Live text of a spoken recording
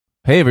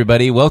Hey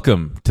everybody,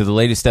 welcome to the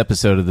latest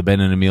episode of the Ben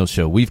and Emil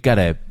Show. We've got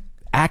a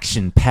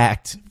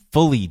action-packed,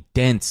 fully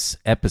dense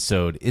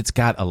episode. It's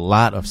got a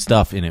lot of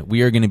stuff in it.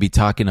 We are going to be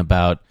talking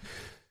about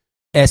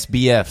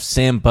SBF,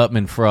 Sam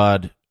Buttman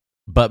fraud,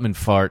 Buttman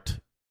fart,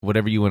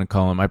 whatever you want to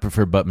call him. I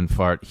prefer Buttman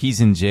fart. He's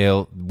in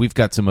jail. We've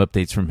got some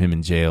updates from him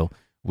in jail.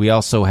 We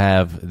also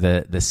have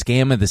the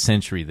scam of the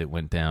century that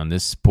went down.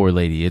 This poor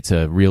lady, it's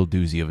a real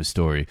doozy of a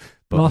story.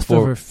 But lost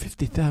over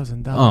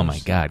 $50,000. Oh my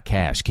God,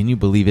 cash. Can you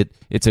believe it?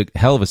 It's a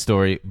hell of a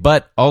story.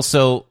 But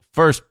also,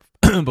 first,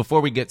 before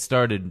we get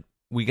started,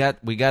 we got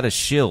a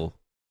shill.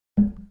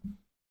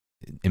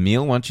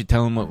 Emil, why don't you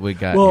tell him what we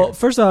got here?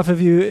 First off,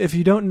 if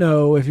you don't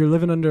know, if you're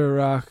living under a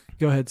rock,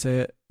 go ahead, say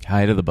it.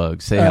 Hi to the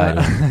bugs. Say hi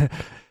to them.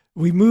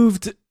 We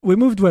moved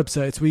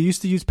websites. We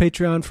used to use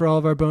Patreon for all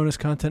of our bonus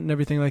content and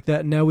everything like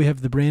that. And now we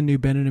have the brand new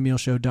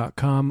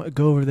benandemilshow.com.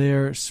 Go over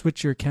there,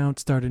 switch your account,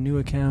 start a new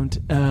account.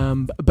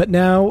 But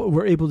now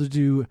we're able to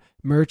do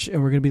merch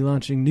and we're going to be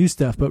launching new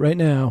stuff. But right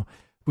now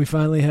we've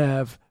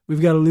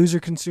got a loser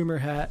consumer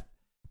hat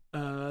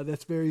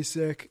that's very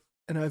sick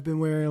and I've been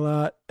wearing a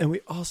lot. And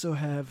we also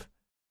have,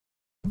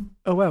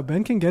 oh wow,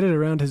 Ben can get it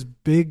around his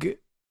big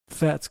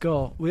fat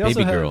skull. We also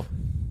Baby have girl.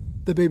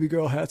 the baby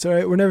girl hats. All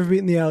right, we're never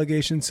beating the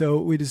allegation, so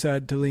we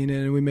decided to lean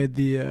in and we made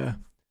the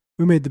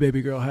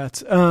baby girl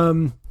hats.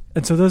 And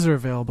so those are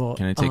available.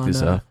 Can I take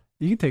this off?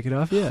 You can take it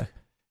off. Yeah.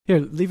 Here,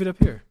 leave it up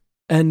here.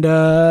 And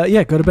go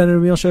to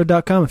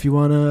benandemilshow.com if you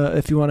want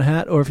a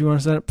hat or if you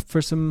want to sign up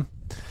for some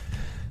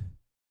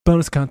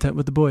bonus content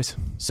with the boys.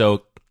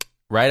 So,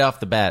 right off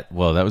the bat,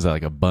 well, that was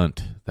like a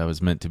bunt. That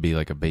was meant to be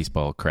like a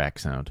baseball crack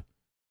sound.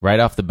 Right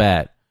off the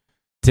bat.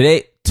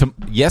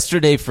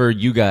 Yesterday for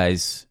you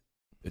guys,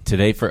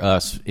 today for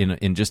us,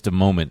 in just a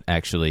moment,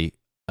 actually,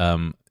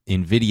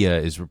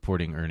 NVIDIA is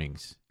reporting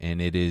earnings, and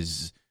it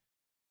is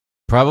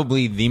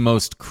probably the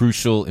most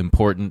crucial,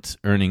 important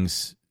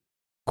earnings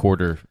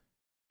quarter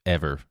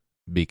ever,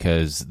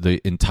 because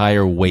the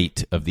entire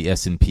weight of the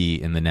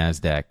S&P and the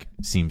NASDAQ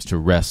seems to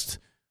rest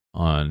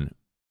on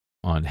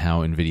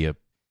how NVIDIA,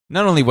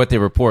 not only what they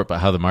report, but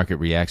how the market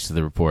reacts to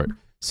the report.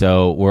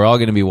 So we're all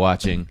going to be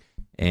watching,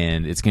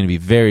 and it's going to be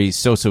very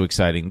so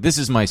exciting. This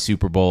is my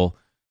Super Bowl.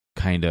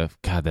 Kind of.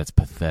 God, that's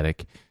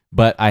pathetic.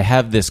 But I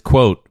have this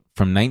quote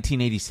from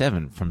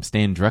 1987 from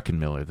Stan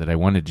Druckenmiller that I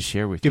wanted to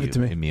share with you, it to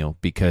me. Emil,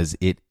 because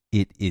it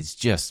is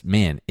just,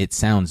 man, it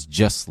sounds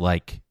just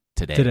like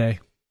today.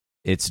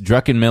 It's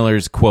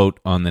Druckenmiller's quote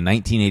on the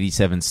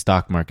 1987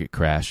 stock market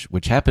crash,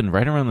 which happened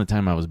right around the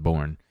time I was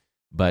born.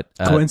 But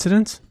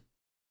Coincidence?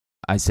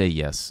 I say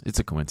yes. It's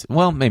a coincidence.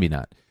 Well, maybe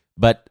not.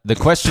 But the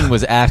question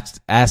was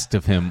asked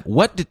of him,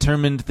 what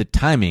determined the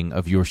timing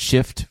of your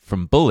shift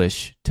from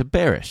bullish to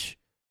bearish?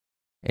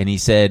 And he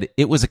said,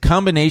 it was a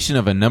combination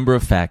of a number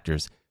of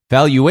factors.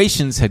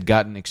 Valuations had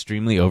gotten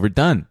extremely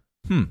overdone.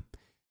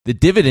 The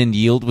dividend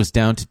yield was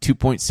down to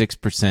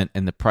 2.6%,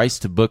 and the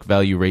price-to-book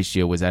value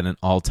ratio was at an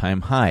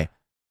all-time high.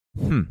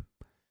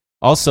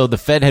 Also, the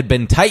Fed had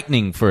been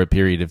tightening for a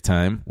period of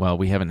time. Well,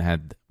 we haven't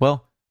had...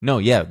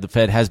 the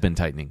Fed has been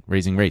tightening,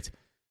 raising rates.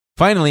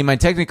 Finally, my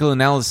technical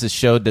analysis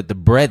showed that the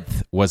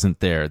breadth wasn't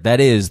there.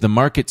 That is, the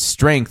market's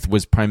strength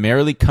was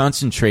primarily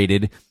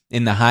concentrated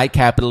in the high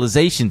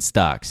capitalization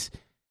stocks,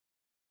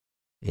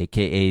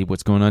 a.k.a.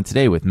 what's going on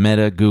today with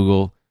Meta,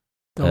 Google,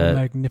 the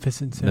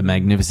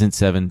Magnificent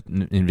Seven,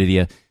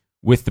 NVIDIA,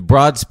 with the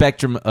broad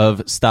spectrum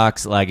of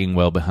stocks lagging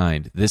well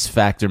behind. This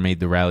factor made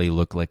the rally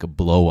look like a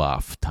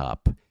blow-off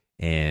top,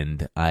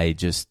 and I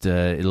just,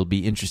 it'll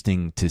be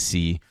interesting to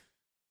see.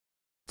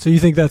 So you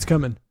think that's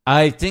coming?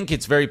 I think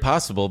it's very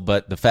possible,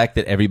 but the fact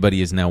that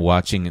everybody is now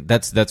watching,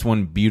 that's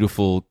one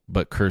beautiful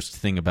but cursed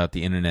thing about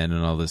the internet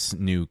and all this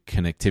new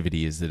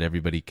connectivity, is that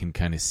everybody can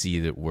kind of see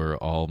that we're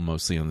all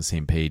mostly on the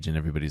same page and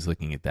everybody's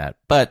looking at that.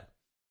 But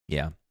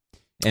yeah.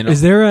 And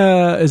is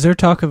there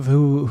talk of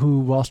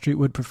who Wall Street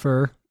would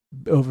prefer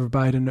over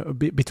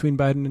Biden, between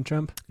Biden and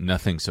Trump?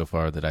 Nothing so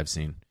far that I've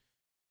seen.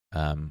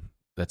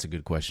 That's a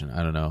good question.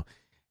 I don't know.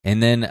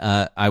 And then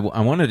I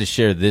wanted to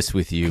share this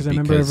with you. Because I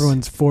remember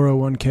everyone's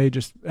 401k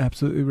just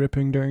absolutely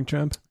ripping during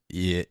Trump.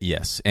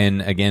 Yes.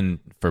 And again,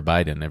 for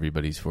Biden,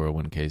 everybody's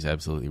 401k is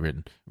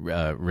absolutely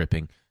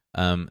ripping.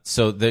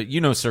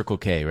 So Circle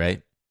K,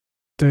 right?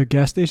 The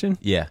gas station?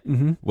 Yeah.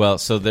 Mm-hmm. Well,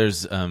 so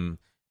there's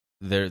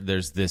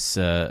this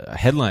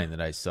headline that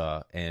I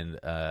saw, and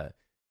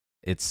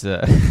it's...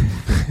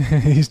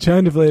 He's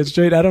trying to play it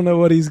straight. I don't know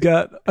what he's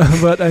got,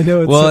 but I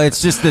know it's... Well,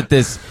 it's just that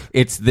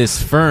it's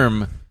this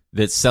firm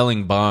that's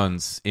selling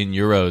bonds in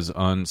euros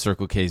on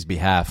Circle K's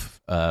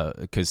behalf,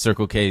 because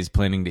Circle K is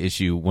planning to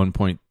issue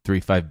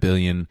 $1.35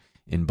 billion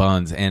in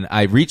bonds. And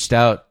I reached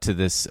out to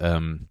this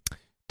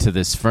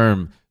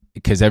firm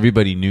because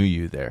everybody knew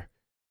you there,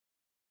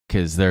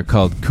 because they're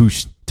called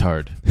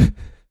Couche-Tard.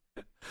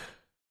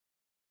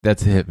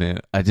 That's it,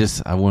 man.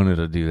 I wanted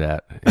to do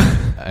that.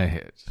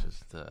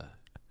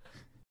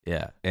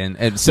 Yeah,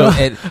 and so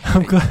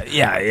I'm glad.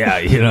 Yeah,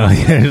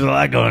 there's a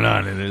lot going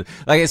on,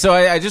 and so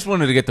I just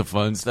wanted to get the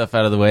fun stuff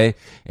out of the way.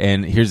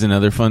 And here's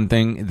another fun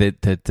thing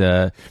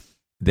that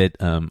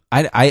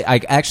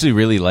I actually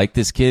really like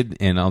this kid,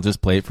 and I'll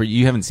just play it for you.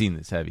 You haven't seen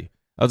this, have you?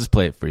 I'll just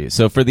play it for you.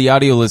 So for the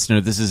audio listener,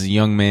 this is a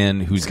young man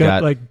who's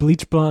got like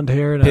bleach blonde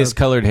hair and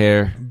piss-colored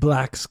hair,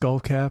 black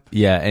skull cap.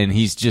 Yeah, and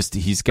he's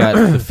got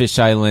the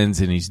fisheye lens,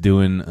 and he's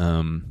doing.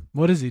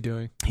 What is he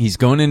doing? He's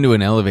going into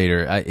an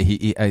elevator.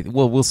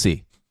 Well, we'll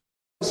see.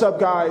 What's up,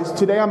 guys?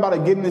 Today I'm about to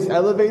get in this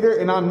elevator,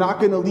 and I'm not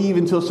going to leave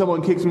until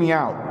someone kicks me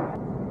out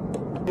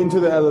into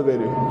the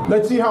elevator.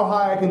 Let's see how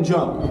high I can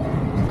jump.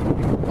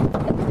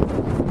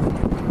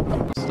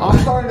 I'm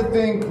starting to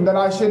think that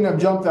I shouldn't have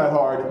jumped that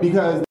hard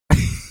because...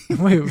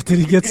 Wait, did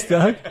he get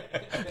stuck?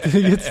 Did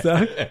he get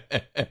stuck?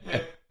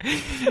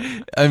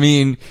 I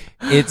mean,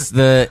 it's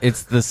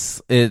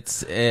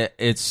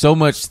so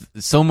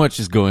much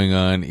is going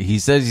on. He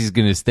says he's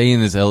going to stay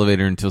in this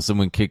elevator until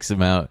someone kicks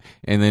him out,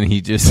 and then he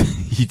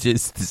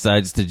just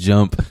decides to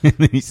jump. And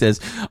then he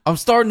says, "I'm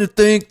starting to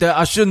think that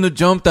I shouldn't have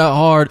jumped that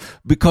hard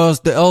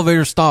because the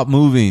elevator stopped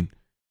moving."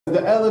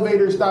 The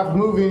elevator stopped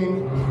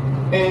moving,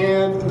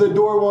 and the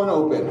door won't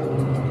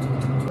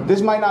open.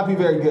 This might not be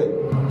very good.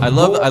 I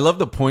love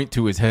the point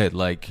to his head,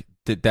 like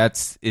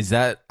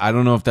that. I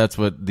don't know if that's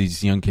what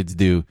these young kids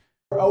do.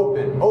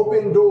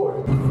 Open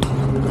door.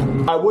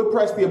 I would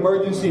press the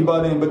emergency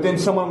button, but then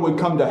someone would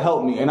come to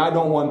help me, and I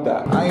don't want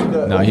that.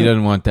 No, he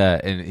doesn't want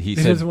that, and he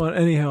doesn't want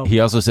any help. He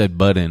also said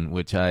button,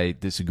 which I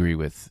disagree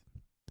with.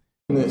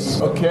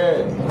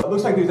 Okay. It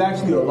looks like there's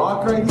actually a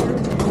lock right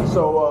here.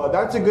 So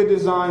that's a good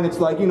design. It's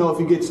like, if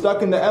you get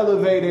stuck in the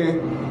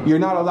elevator, you're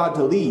not allowed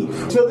to leave.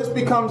 Until this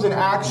becomes the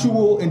lights.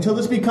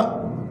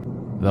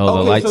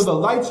 So the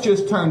lights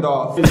just turned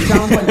off. It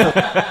sounds like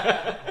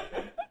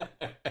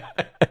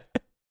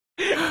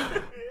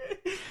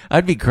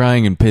I'd be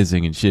crying and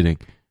pissing and shitting.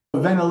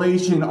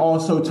 Ventilation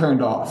also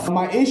turned off.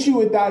 My issue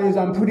with that is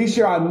I'm pretty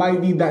sure I might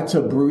need that to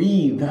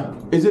breathe.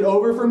 Is it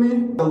over for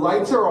me? The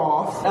lights are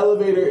off.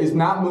 Elevator is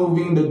not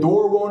moving. The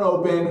door won't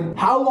open.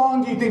 How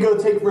long do you think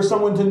it'll take for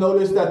someone to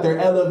notice that their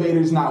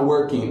elevator's not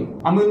working?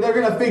 I mean, they're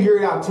going to figure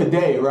it out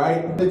today,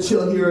 right? Let's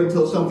chill here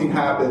until something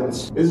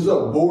happens. This is a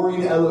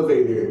boring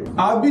elevator.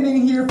 I've been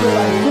in here for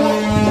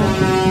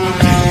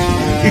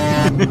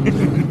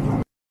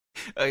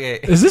Okay.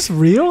 Is this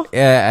real?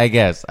 Yeah, I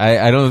guess.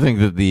 I don't think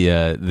that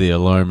the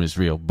alarm is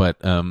real, but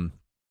I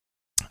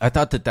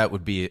thought that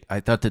would be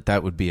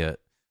a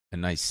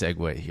nice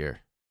segue here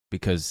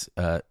because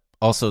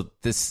also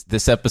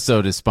this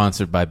episode is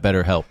sponsored by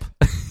BetterHelp.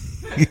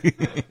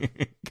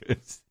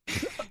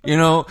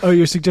 Oh,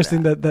 you're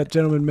suggesting that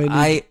gentleman may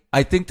need...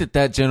 I think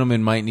that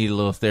gentleman might need a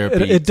little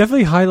therapy. It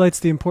definitely highlights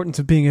the importance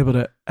of being able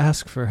to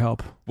ask for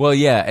help. Well,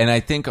 yeah, and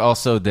I think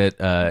also that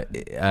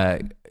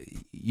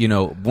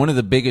one of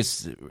the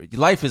biggest,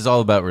 life is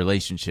all about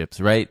relationships,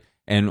 right?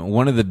 And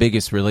one of the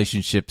biggest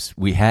relationships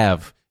we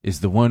have is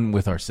the one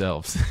with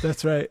ourselves.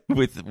 That's right.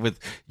 with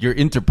your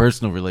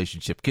interpersonal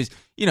relationship. Because,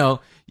 you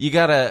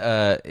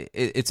gotta,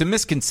 it's a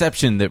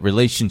misconception that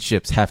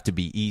relationships have to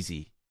be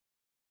easy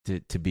to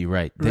be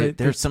right.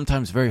 They're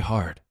sometimes very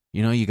hard.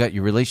 You got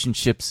your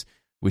relationships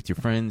with your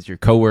friends, your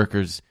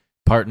coworkers,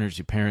 partners,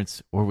 your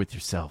parents, or with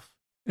yourself.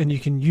 And you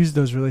can use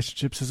those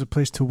relationships as a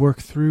place to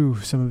work through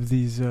some of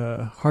these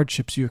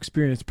hardships you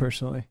experience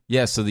personally.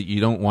 Yeah, so that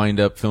you don't wind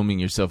up filming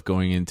yourself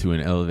going into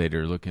an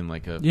elevator looking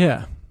like a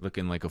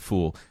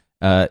fool.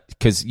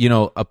 Because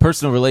a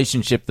personal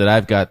relationship that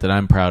I've got that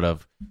I'm proud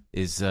of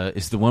is the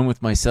one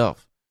with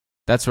myself.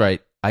 That's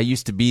right. I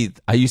used to be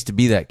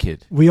that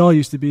kid. We all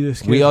used to be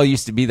this kid. We all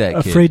used to be that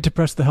kid. Afraid to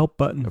press the help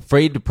button.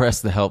 Afraid to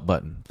press the help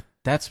button.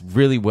 That's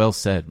really well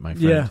said, my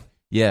friend.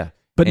 Yeah.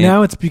 But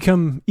now it's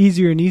become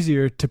easier and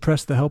easier to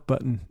press the help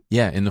button.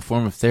 Yeah, in the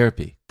form of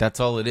therapy. That's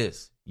all it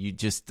is. You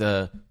just,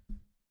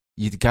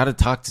 you got to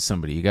talk to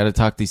somebody. You got to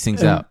talk these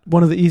things out.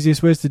 One of the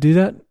easiest ways to do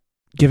that,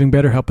 giving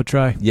BetterHelp a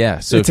try. Yeah.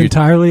 So it's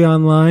entirely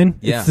online.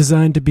 Yeah. It's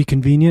designed to be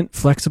convenient,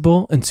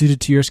 flexible, and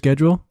suited to your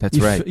schedule. That's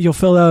right. You'll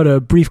fill out a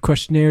brief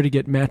questionnaire to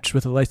get matched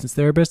with a licensed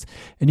therapist,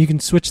 and you can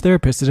switch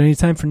therapists at any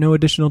time for no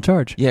additional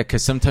charge. Yeah,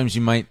 because sometimes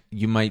you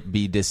might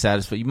be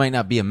dissatisfied. You might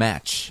not be a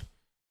match.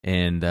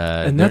 And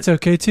that's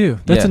okay too.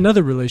 That's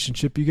another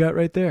relationship you got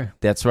right there.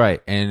 That's right.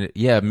 And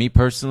yeah, me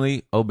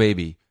personally, oh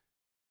baby,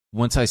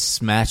 once I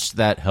smashed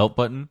that help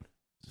button,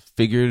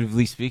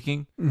 figuratively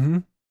speaking,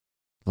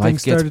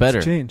 life gets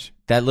better. To change.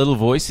 That little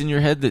voice in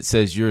your head that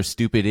says you're a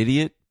stupid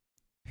idiot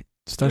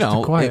starts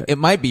to quiet. It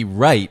might be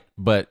right,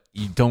 but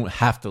you don't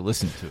have to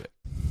listen to it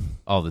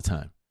all the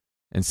time.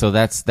 And so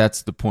that's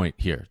the point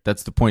here.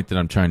 That's the point that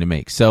I'm trying to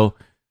make. So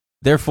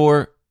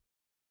therefore,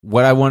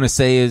 what I want to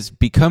say is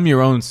become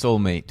your own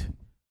soulmate,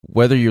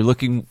 whether you're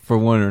looking for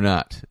one or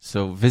not.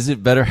 So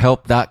visit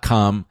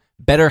BetterHelp.com,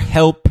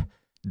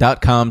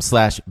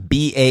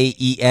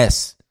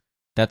 BetterHelp.com/BAES.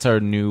 That's our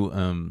new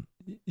thing.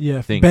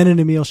 Ben and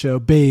Emil show,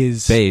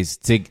 BAES. BAES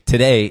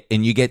today,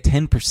 and you get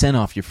 10%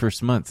 off your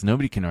first month.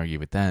 Nobody can argue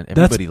with that.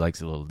 Everybody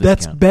likes a little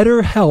discount. That's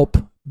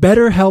BetterHelp.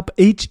 BetterHelp,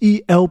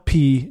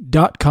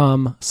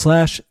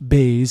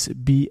 HELP.com/BAES,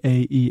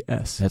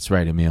 BAES. That's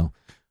right, Emil.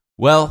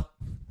 Well,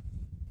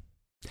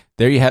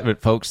 there you have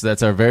it, folks.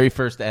 That's our very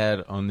first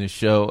ad on this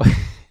show.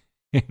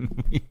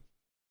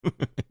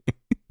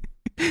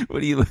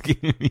 What are you looking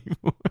at me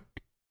for?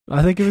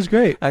 I think it was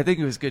great. I think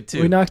it was good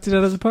too. We knocked it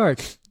out of the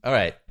park. All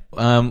right.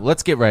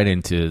 Let's get right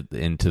into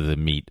the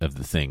meat of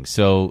the thing.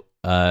 So,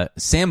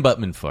 Sam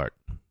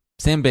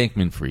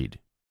Bankman-Fried.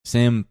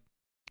 Sam,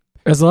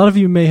 as a lot of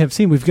you may have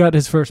seen, we've got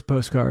his first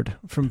postcard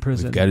from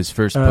prison. We've got his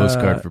first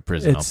postcard for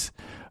prison.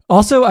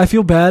 Also, I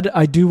feel bad.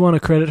 I do want to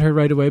credit her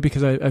right away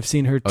because I've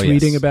seen her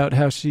tweeting about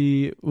how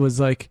she was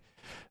like.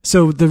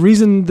 So the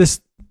reason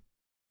this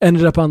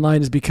ended up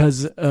online is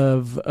because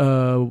of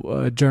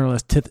a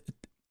journalist,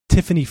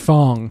 Tiffany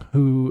Fong,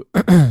 who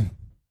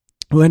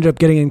who ended up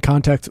getting in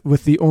contact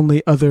with the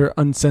only other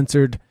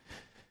uncensored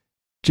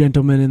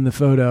gentleman in the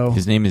photo.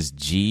 His name is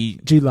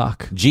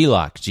G-Lock.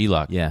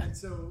 Yeah.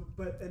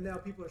 And now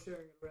people are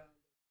sharing it around.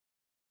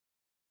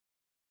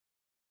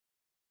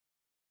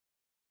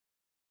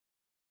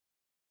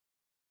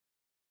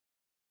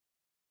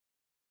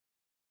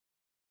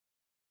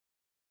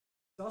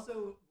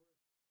 Also,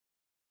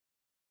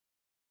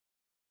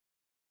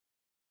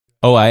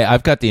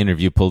 I've got the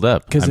interview pulled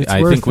up.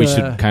 I think we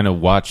should kind of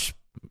watch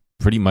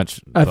pretty much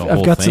the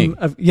whole thing.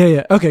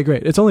 Yeah. Okay,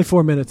 great. It's only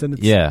 4 minutes, and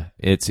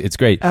it's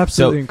great.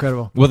 Absolutely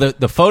incredible. Well,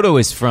 the photo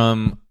is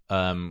from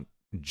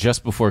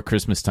just before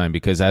Christmas time,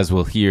 because as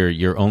we'll hear,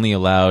 you're only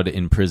allowed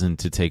in prison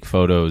to take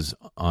photos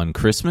on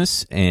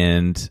Christmas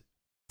and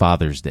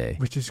Father's Day,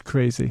 which is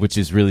crazy. Which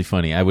is really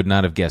funny. I would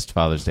not have guessed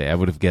Father's Day. I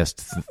would have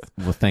guessed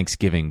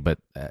Thanksgiving, but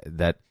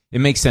that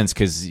it makes sense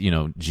because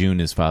June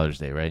is Father's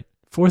Day, right?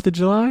 4th of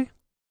July.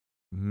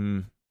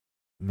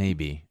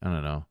 Maybe. I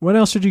don't know. When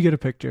else should you get a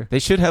picture? They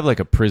should have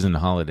like a prison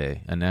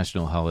holiday, a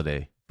national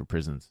holiday for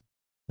prisons.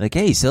 Like,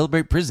 hey,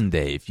 celebrate Prison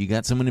Day. If you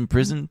got someone in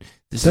prison,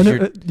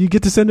 you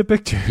get to send a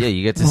picture. Yeah,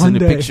 you get to send a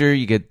picture.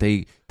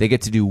 They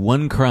get to do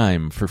one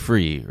crime for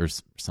free or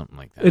something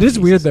like that. It is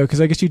weird though, because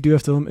I guess you do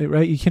have to limit,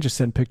 right? You can't just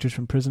send pictures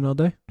from prison all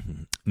day.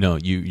 No,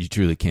 you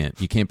truly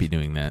can't. You can't be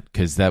doing that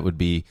because that would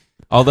be.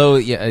 Although,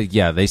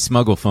 yeah, they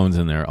smuggle phones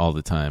in there all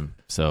the time.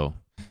 So,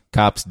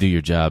 cops, do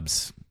your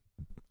jobs.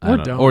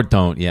 Or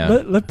don't. Yeah.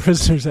 Let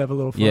prisoners have a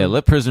little fun. Yeah,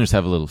 let prisoners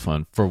have a little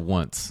fun for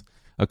once.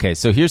 Okay,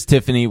 so here's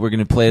Tiffany. We're going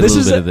to play a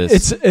little bit of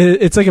this.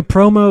 It's like a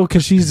promo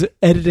because she's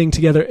editing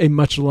together a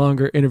much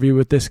longer interview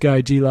with this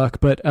guy, G-Lock,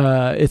 but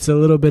it's a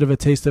little bit of a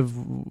taste of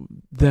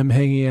them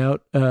hanging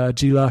out,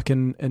 G-Lock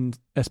and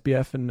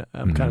SBF, and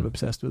I'm kind of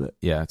obsessed with it.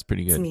 Yeah, it's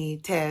pretty good. It's me,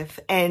 Tiff.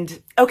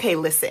 And, okay,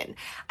 listen.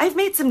 I've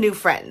made some new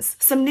friends,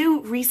 some new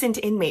recent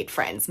inmate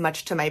friends,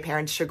 much to my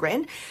parents'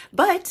 chagrin,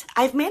 but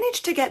I've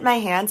managed to get my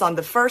hands on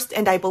the first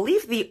and I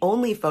believe the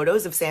only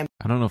photos of Sam.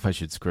 I don't know if I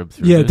should scrub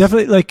through this.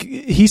 Definitely. Like,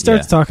 he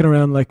starts talking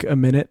around like a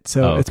minute,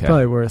 so it's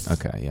probably worth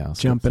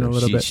jumping a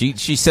little bit.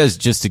 She says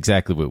just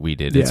exactly what we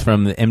did. It's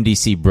from the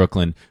MDC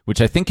Brooklyn,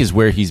 which I think is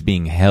where he's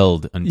being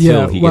held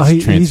until he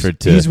gets transferred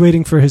to... He's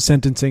waiting for his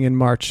sentencing in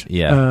March.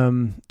 Yeah,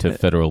 to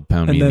federal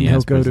pounding and then the he'll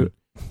ass go prison.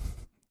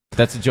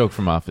 That's a joke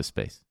from Office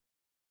Space.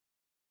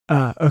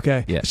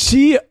 Okay. Yeah.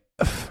 She...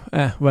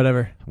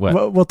 whatever.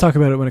 What? We'll talk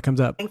about it when it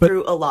comes up. I'm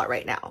through a lot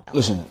right now.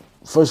 Listen,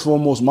 first and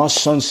foremost, my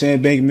son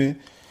Sam Bankman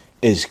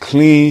is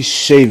clean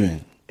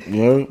shaven.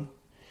 You heard?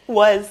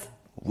 Was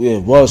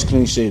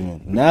clean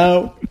shaven.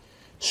 Now,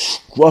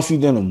 scruffy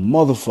than a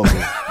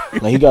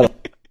motherfucker. Like he got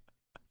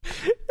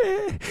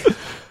a...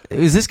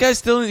 Is this guy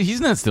still? He's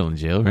not still in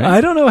jail, right?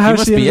 I don't know how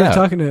she ended up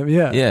talking to him.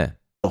 Yeah.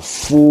 A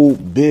full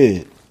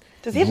beard.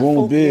 Does he have a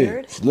full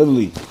beard?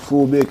 Literally,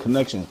 full beard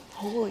connection.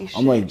 Holy shit.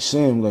 I'm like,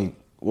 Sam, like,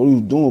 what are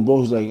you doing, bro?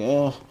 He's like,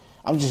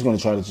 I'm just going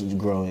to try to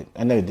grow it.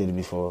 I never did it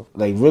before.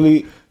 Like,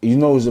 really, it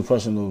was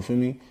depressing, though, for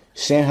me.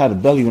 Sam had a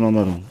belly when I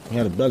met him. He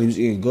had a belly. He was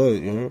eating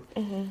good, you know?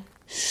 Mm-hmm.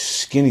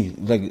 Skinny,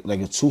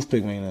 like a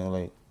toothpick right now.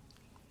 Like,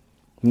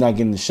 he's not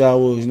getting in the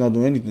shower. He's not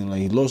doing anything.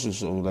 Like, he lost it,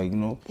 so, like,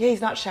 Yeah, he's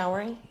not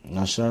showering?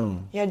 Not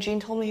showering. Yeah, Gene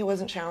told me he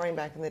wasn't showering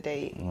back in the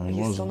day. No,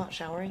 he's still not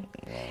showering?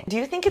 Yeah. Do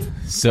you think it's...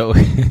 So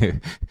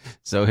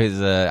his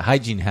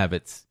hygiene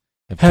habits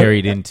have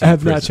carried into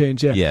have prison. Not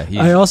changed. Yeah.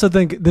 I also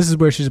think this is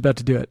where she's about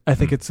to do it. I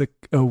think it's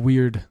a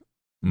weird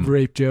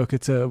rape joke.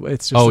 It's just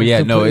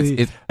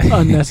it's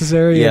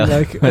unnecessary and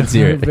like let's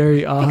hear it.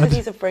 Very odd. Because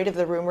he's afraid of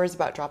the rumors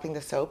about dropping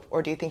the soap,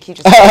 or do you think he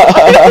just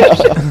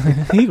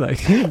he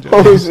enjoys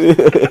oh, shit.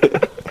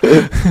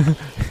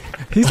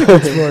 He's a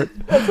good sport.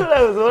 That's what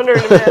I was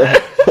wondering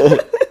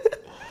about.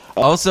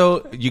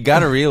 Also, you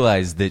got to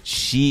realize that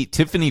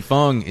Tiffany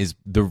Fong is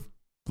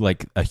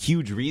a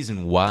huge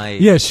reason why.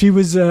 Yeah, she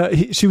was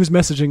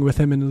messaging with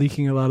him and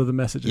leaking a lot of the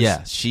messages.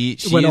 Yeah, she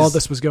when all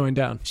this was going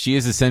down. She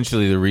is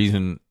essentially the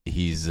reason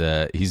he's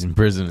in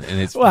prison, and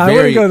it's I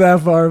wouldn't go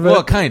that far,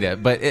 but kind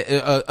of, but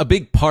a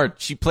big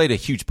part. She played a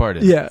huge part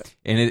in it. Yeah,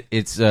 and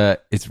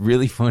it's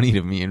really funny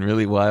to me and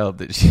really wild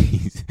that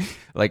she's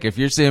like, if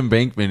you're Sam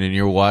Bankman and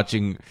you're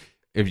watching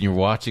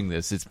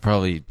this, he's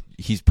probably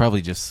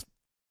just,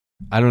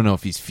 I don't know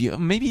if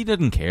maybe he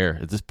doesn't care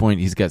at this point.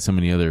 He's got so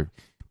many other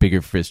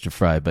bigger fish to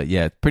fry, but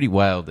yeah, it's pretty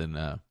wild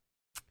and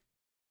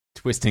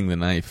twisting the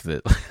knife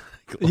that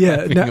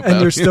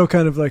and you're still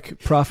kind of like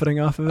profiting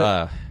off of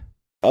it.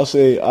 I'll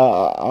say I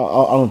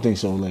don't think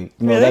so. Like,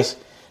 really?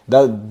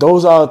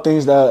 those are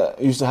things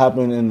that used to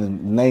happen in the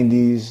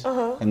 90s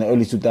and the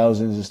early 2000s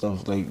and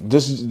stuff. Like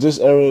this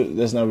era,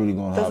 that's not really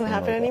going to happen. Doesn't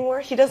happen like anymore.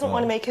 He doesn't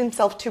want to make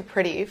himself too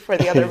pretty for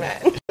the other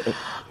men.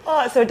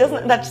 So it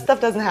doesn't. That stuff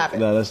doesn't happen.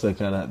 Nah, that's the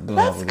kind of.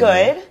 That's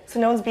good. So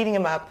no one's beating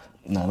him up.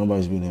 Nah,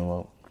 nobody's beating him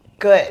up.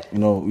 Good. You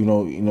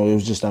know. It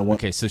was just that one.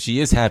 Okay, so she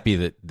is happy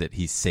that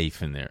he's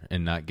safe in there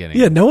and not getting.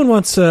 Yeah, no one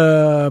wants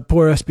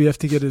poor SBF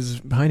to get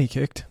his hiney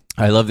kicked.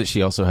 I love that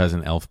she also has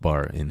an elf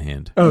bar in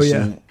hand. Oh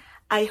yeah.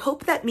 I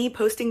hope that me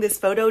posting this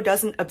photo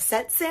doesn't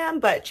upset Sam,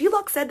 but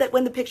G-Lock said that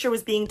when the picture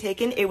was being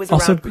taken, it was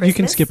Also, around Christmas. you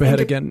can skip ahead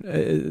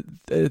again.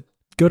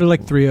 Go to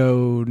like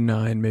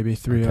 309, maybe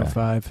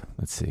 305. Okay.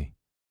 Let's see.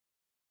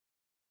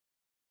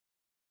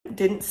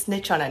 Didn't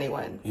snitch on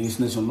anyone. He ain't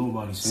snitch on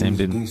nobody. Sam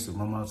didn't. Gangster.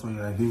 My mom told you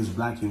that if he was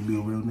black, he'd be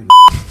a real nigga.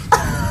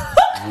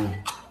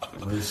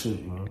 Real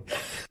shit, bro.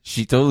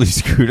 She totally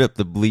screwed up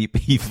the bleep.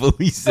 He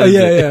fully said Oh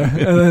yeah.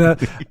 And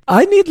then,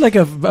 I need like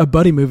a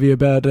buddy movie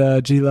about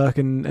G-Lock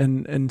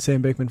and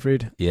Sam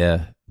Bankman-Fried.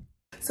 Yeah.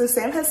 So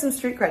Sam has some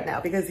street cred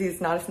now because he's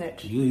not a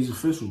snitch. Yeah, he's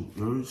official.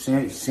 Bro.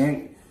 Sam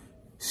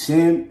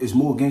is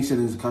more gangster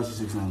than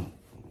Tekashi 6ix9ine.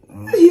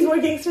 He's more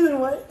gangster than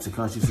what?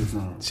 Tekashi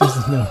 6ix9ine. She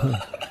doesn't know.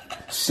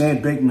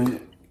 Sam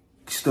Bankman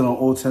stood on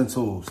all 10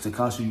 toes.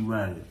 Tekashi, you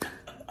ran it.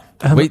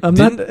 Wait, I'm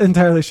not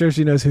entirely sure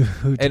she knows who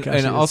Tekashi And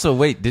is. also,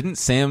 wait, didn't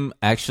Sam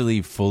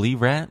actually fully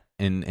rat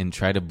and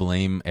try to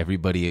blame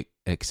everybody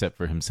except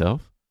for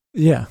himself?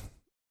 Yeah.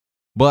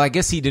 Well, I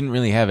guess he didn't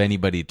really have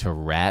anybody to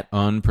rat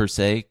on per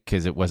se,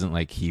 because it wasn't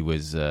like he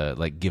was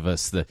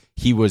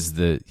he was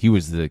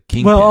the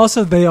king. Well,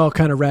 also they all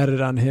kind of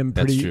ratted on him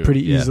That's pretty true,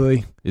 pretty yeah.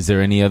 easily. Is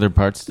there any other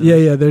parts to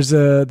Yeah, this?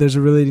 yeah. There's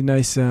a really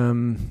nice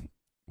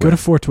go to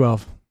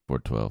 412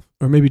 412.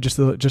 or maybe just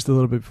a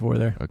little bit before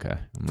there. Okay.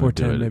 I'm gonna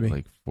 410 do it at maybe.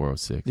 like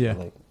 406. Yeah.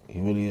 Like, he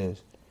really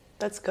is.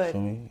 That's good.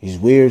 Feel me? He's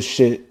weird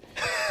shit.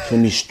 Feel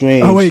me?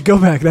 Strange. Oh wait, go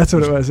back. That's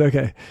what it was.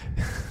 Okay.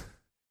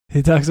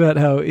 He talks about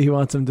how he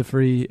wants him to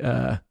free.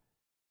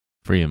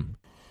 Free him.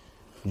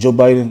 Joe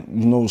Biden,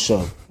 you know what's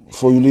up.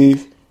 Before you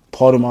leave,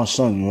 pardon my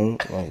son, you know?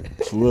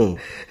 Like, for real.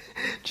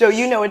 Joe,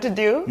 you know what to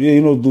do? Yeah,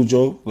 you know what to do,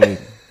 Joe. Like,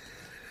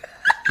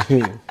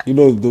 you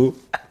know what to do.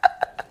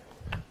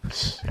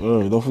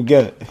 Don't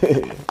forget.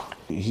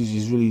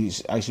 he's really,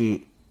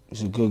 actually,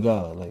 he's a good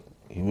guy. Like,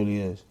 he really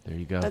is. There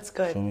you go. That's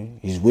good. Feel me?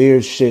 He's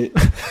weird shit.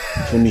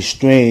 Feel me?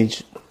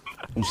 Strange. You know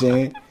what I'm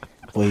saying?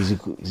 But he's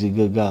a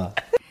good guy.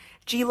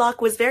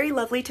 G-Lock was very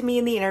lovely to me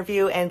in the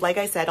interview, and like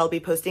I said, I'll be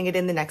posting it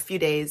in the next few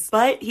days.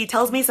 But he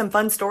tells me some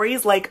fun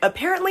stories, like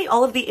apparently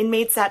all of the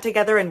inmates sat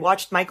together and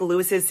watched Michael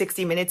Lewis's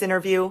 60 Minutes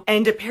interview,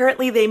 and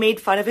apparently they made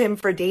fun of him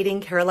for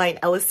dating Caroline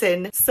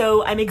Ellison.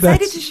 So I'm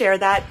excited to share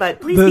that, but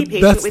please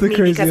be patient with me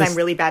because I'm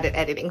really bad at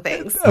editing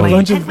things. My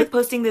intent with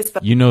posting this...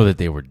 You know that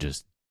they were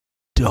just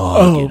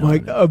dogging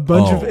him. A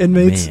bunch of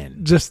inmates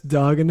man. just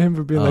dogging him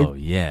for being like,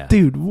 yeah.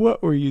 dude,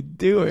 what were you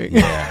doing?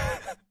 Yeah.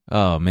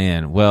 Oh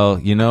man. Well,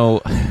 you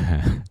know,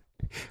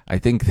 I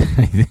think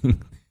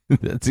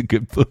that's a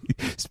good point.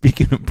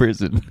 Speaking of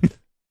prison,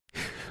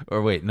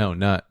 or wait, no,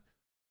 not.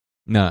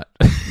 Not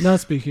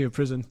speaking of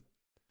prison.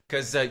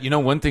 Because you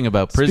know, one thing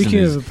about prison Speaking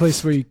is of a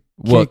place where you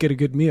can't get a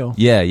good meal.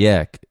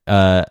 Yeah.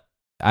 I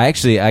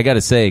got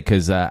to say,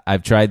 because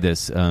I've tried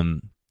this.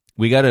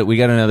 We got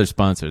another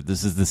sponsor.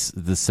 This is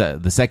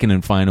the second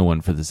and final one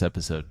for this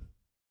episode.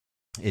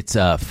 It's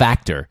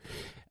Factor.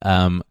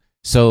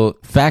 So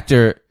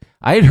Factor.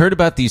 I had heard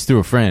about these through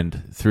a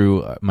friend,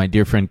 through my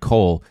dear friend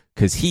Cole,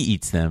 because he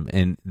eats them,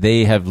 and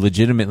they have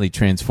legitimately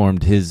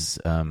transformed his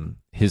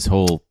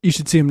whole. You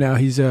should see him now.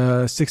 He's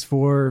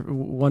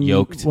 6'4",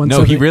 yoked.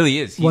 No, he really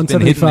is. He's been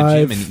hitting the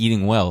gym and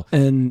eating well,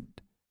 and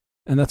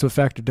that's what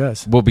Factor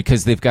does. Well,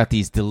 because they've got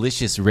these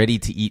delicious,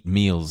 ready-to-eat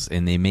meals,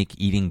 and they make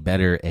eating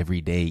better every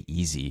day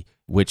easy,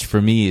 which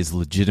for me is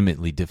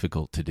legitimately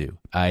difficult to do.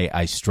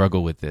 I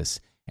struggle with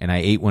this, and I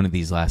ate one of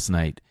these last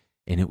night.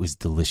 And it was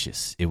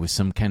delicious. It was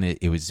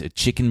it was a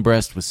chicken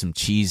breast with some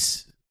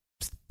cheese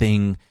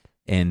thing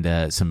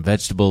and some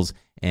vegetables.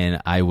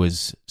 And I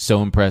was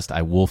so impressed.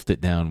 I wolfed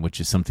it down,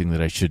 which is something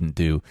that I shouldn't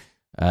do.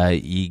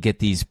 You get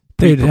these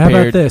Dude, how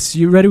about this?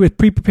 You ready with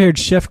pre-prepared,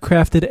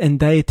 chef-crafted, and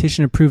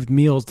dietitian-approved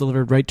meals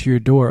delivered right to your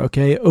door,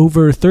 okay?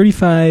 Over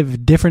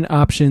 35 different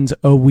options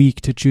a week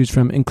to choose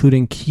from,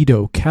 including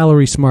keto,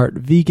 calorie smart,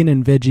 vegan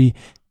and veggie,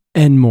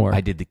 and more.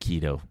 I did the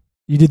keto.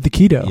 You did the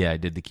keto? Yeah, I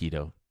did the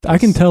keto. I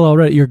can tell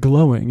already. You're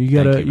glowing. You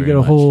got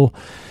a whole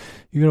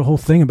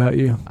thing about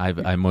you. I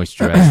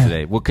moisturized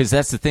today. Well, because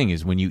that's the thing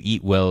is when you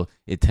eat well,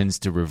 it tends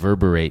to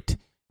reverberate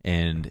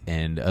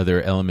and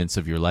other elements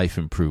of your life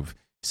improve,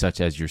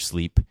 such as your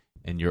sleep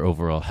and your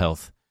overall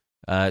health.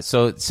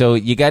 So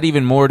you got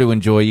even more to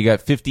enjoy. You got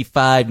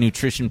 55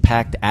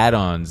 nutrition-packed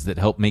add-ons that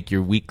help make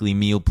your weekly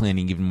meal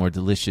planning even more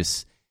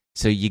delicious.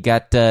 So you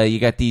got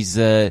these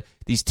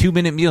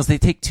 2-minute meals. They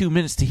take 2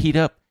 minutes to heat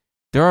up.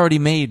 They're already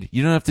made.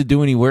 You don't have to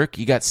do any work.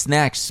 You got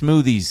snacks,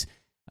 smoothies.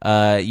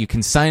 You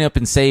can sign up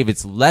and save.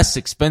 It's less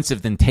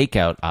expensive than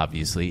takeout,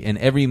 obviously, and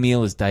every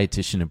meal is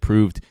dietitian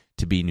approved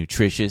to be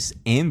nutritious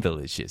and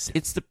delicious.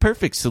 It's the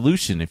perfect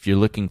solution if you're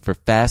looking for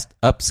fast,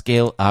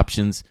 upscale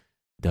options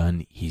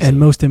done easily. And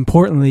most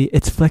importantly,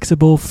 it's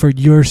flexible for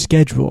your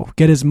schedule.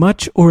 Get as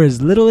much or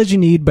as little as you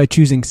need by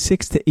choosing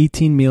 6 to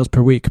 18 meals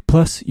per week.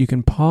 Plus, you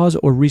can pause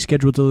or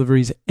reschedule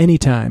deliveries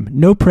anytime.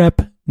 No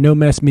prep, no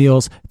mess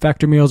meals.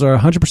 Factor meals are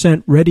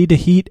 100% ready to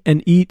heat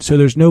and eat, so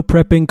there's no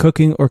prepping,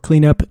 cooking, or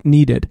cleanup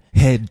needed.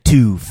 Head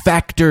to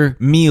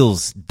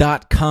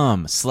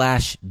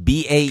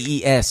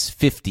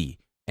factormeals.com/BAES50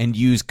 and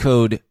use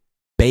code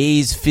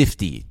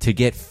BAES50 to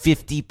get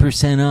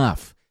 50%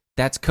 off.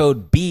 That's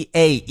code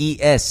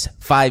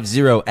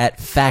BAES50 at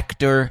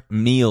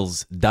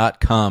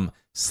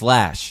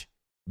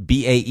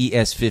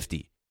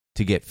factormeals.com/BAES50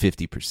 to get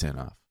 50%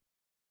 off.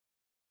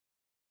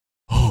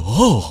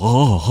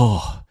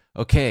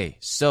 Okay,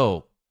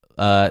 so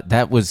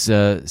that was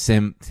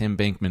Sam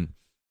Bankman,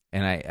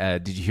 and I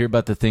did you hear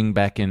about the thing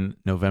back in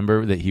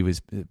November that he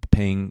was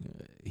paying?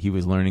 He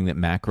was learning that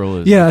mackerel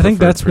is I think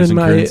that's been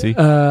my. currency?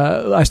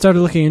 I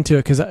started looking into it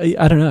because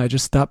I don't know. I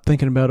just stopped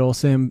thinking about old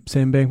Sam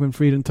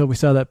Bankman-Fried until we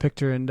saw that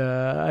picture, and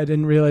I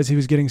didn't realize he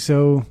was getting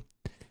so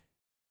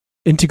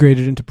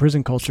integrated into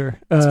prison culture.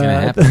 It's gonna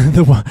happen.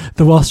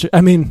 The Wall Street. I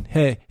mean,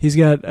 hey, he's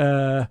got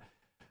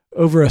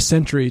over a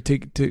century to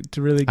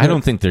really. I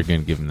don't think they're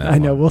going to give him that. I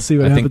know. long. We'll see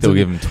what I happens. think they'll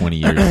give him 20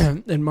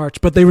 years. In March,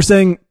 but they were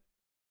saying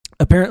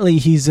apparently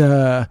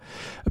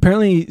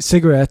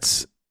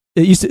cigarettes.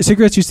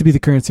 Cigarettes used to be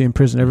the currency in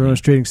prison. Everyone was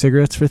trading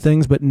cigarettes for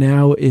things, but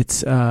now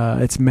it's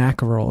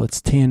mackerel.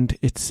 It's tanned.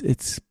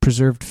 It's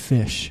preserved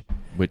fish.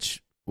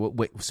 Which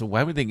wait, so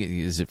why would they get?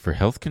 Is it for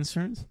health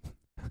concerns?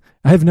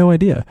 I have no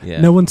idea.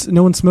 Yeah. No one's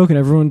smoking.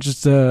 Everyone's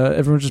just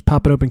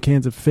popping open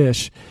cans of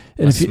fish.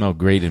 And Must smell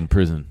great in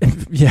prison.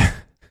 Yeah,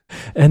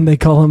 and they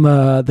call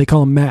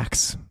him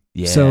Max.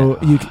 Yeah. So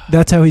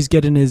that's how he's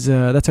getting his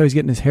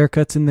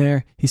haircuts in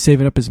there. He's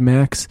saving up his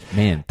Max.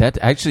 Man, that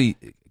actually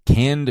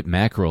canned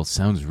mackerel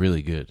sounds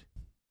really good.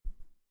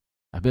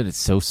 I bet it's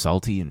so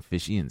salty and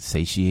fishy and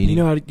satiating.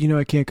 You know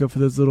I can't go for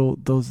those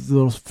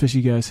little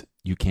fishy guys.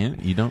 You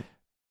can't? You don't?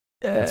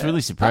 That's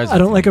really surprising. I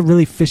don't to like me. a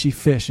really fishy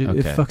fish. It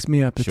Okay. fucks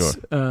me up. It's,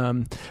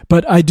 Sure.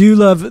 But I do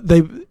love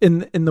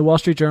in the Wall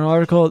Street Journal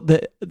article.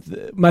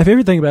 My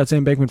favorite thing about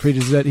Sam Bankman-Fried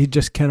is that he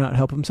just cannot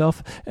help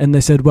himself. And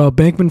they said, while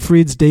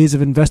Bankman-Fried's days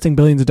of investing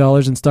billions of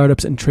dollars in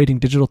startups and trading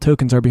digital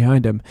tokens are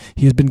behind him,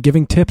 he has been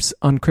giving tips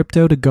on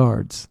crypto to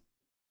guards.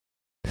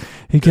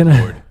 He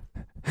cannot.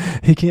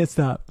 He can't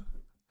stop.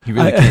 He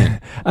really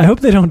can. I hope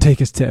they don't take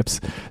his tips.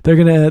 They're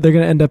gonna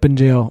end up in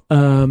jail.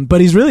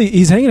 But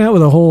he's hanging out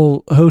with a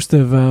whole host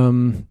of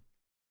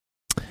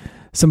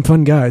some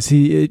fun guys.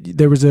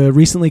 There was a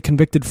recently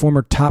convicted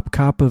former top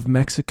cop of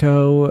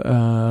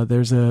Mexico.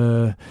 There's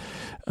a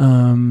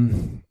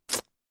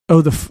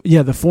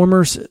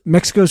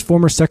Mexico's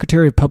former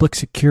Secretary of Public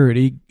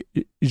Security,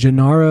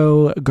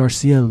 Genaro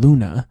Garcia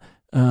Luna.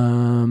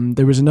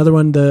 There was another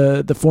one,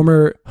 the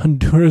former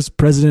Honduras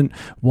president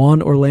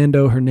Juan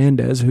Orlando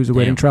Hernandez, who's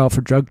awaiting trial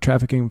for drug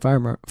trafficking and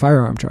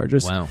firearm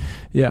charges. Wow.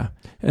 Yeah,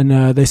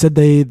 and they said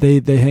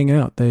they hang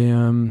out.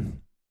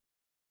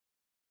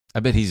 I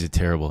bet he's a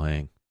terrible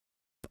hang.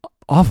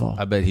 Awful.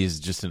 I bet he's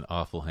just an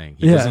awful hang.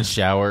 He doesn't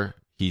shower.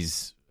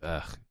 He's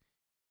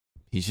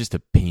just a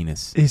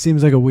penis. He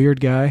seems like a weird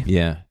guy.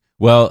 Yeah.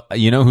 Well,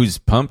 you know who's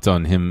pumped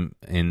on him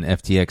in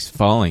FTX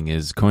falling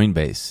is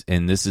Coinbase.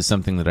 And this is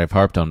something that I've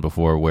harped on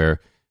before, where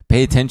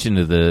pay attention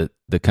to the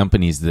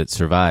companies that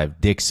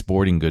survive. Dick's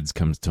Sporting Goods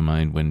comes to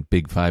mind when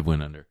Big Five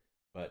went under.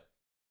 But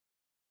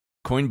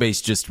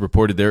Coinbase just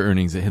reported their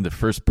earnings. They had the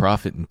first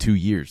profit in 2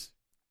 years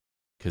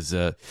because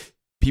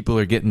people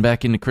are getting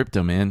back into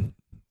crypto, man.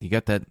 You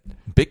got that.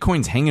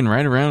 Bitcoin's hanging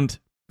right around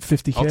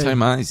 50K. all-time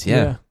highs.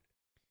 Yeah.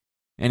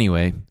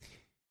 Anyway,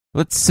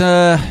 let's...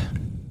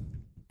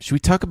 should we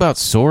talk about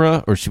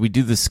Sora or should we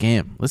do the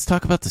scam? Let's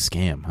talk about the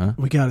scam, huh?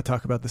 We got to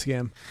talk about the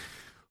scam.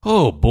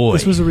 Oh boy,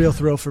 this was a real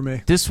thrill for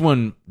me. This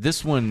one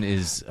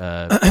is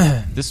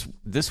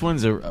this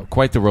one's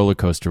quite the roller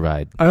coaster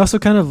ride. I also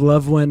kind of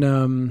love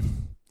when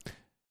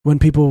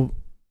people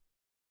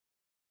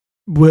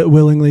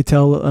willingly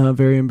tell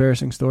very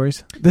embarrassing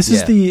stories. This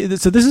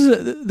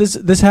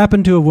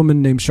happened to a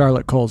woman named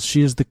Charlotte Coles.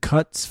 She is the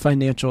Cut's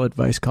financial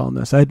advice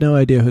columnist. I had no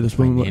idea who this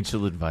woman was.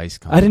 Financial advice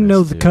columnist. I didn't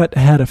know the Cut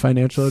had a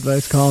financial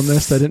advice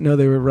columnist. I didn't know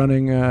they were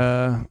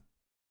running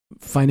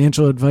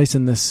financial advice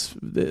in this.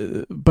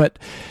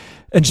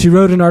 And she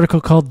wrote an article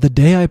called "The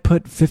Day I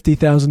Put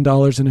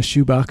 $50,000 in a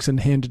Shoebox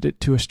and Handed It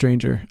to a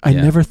Stranger. I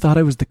never thought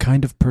I was the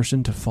kind of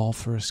person to fall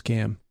for a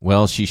scam."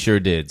 Well, she sure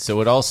did.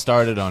 So it all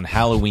started on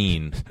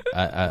Halloween.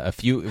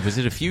 Was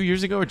it a few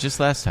years ago or just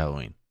last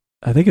Halloween?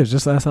 I think it was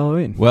just last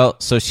Halloween. Well,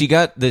 so she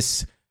got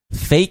this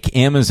fake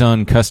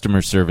Amazon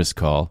customer service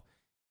call,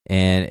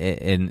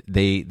 and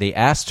they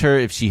asked her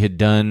if she had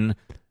done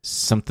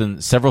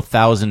several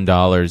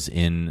 $1,000s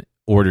in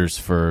orders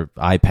for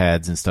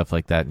iPads and stuff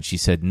like that, and she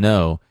said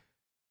no.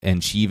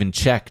 And she even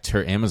checked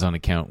her Amazon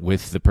account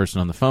with the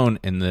person on the phone,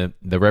 and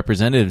the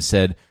representative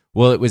said,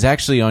 "Well, it was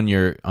actually on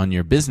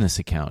your business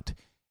account."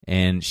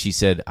 And she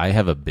said, I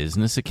have a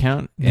business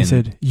account. And he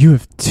said, you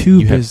have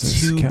two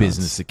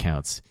business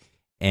accounts.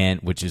 And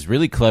which is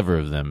really clever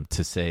of them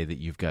to say that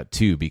you've got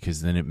two,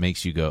 because then it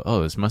makes you go,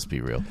 oh, this must be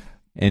real.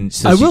 And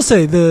so I will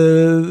say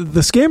the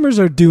scammers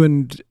are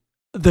doing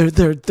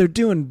they're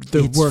doing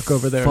their work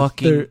over there.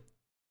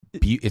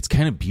 It's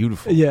kind of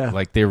beautiful. Yeah.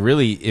 Like they're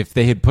really, if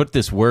they had put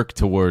this work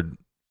toward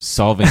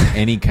solving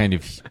any kind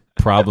of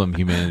problem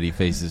humanity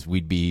faces,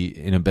 we'd be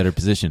in a better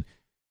position.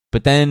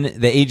 But then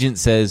the agent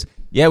says,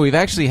 yeah, we've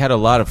actually had a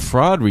lot of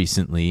fraud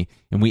recently,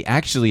 and we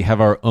actually have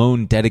our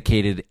own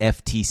dedicated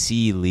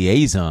FTC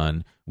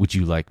liaison. Would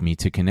you like me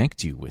to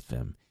connect you with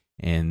them?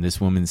 And this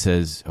woman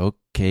says,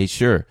 okay,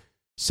 sure.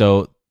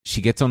 So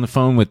she gets on the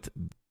phone with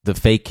the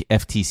fake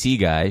FTC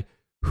guy,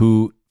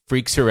 who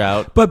freaks her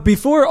out. But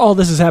before all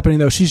this is happening,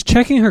 though, she's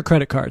checking her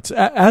credit cards.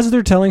 As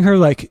they're telling her,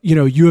 like,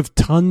 you have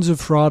tons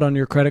of fraud on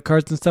your credit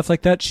cards and stuff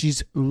like that, she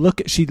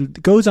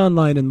goes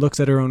online and looks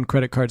at her own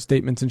credit card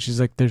statements, and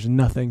she's like, there's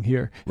nothing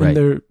here. And right.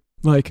 They're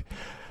like...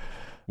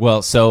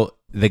 Well, so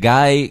the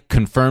guy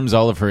confirms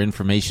all of her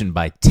information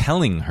by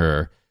telling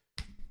her,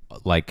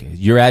 like,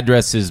 your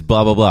address is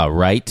blah, blah, blah,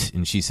 right?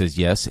 And she says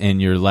yes.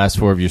 And your last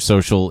four of your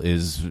social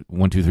is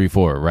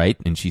 1234, right?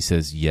 And she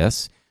says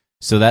yes.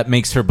 So that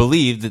makes her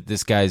believe that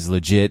this guy's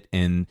legit.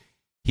 And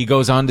he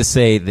goes on to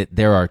say that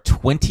there are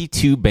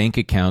 22 bank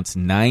accounts,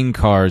 9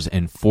 cars,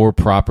 and 4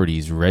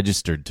 properties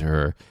registered to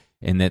her,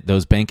 and that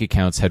those bank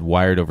accounts had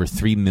wired over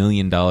 $3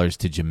 million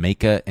to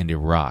Jamaica and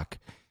Iraq.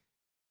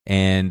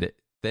 And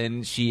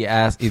then she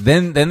asks,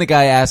 then the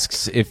guy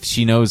asks if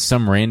she knows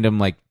some random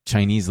like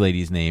Chinese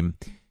lady's name,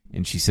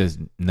 and she says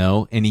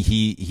no. And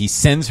he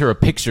sends her a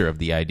picture of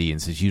the ID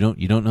and says, you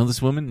don't know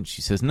this woman? And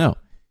she says no.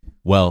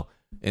 Well,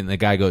 and the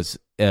guy goes,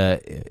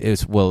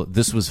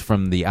 this was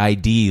from the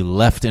ID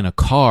left in a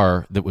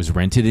car that was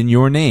rented in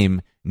your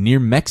name near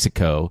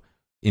Mexico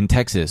in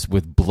Texas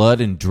with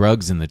blood and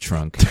drugs in the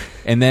trunk,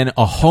 and then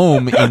a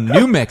home in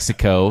New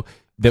Mexico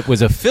that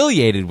was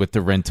affiliated with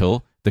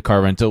the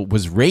car rental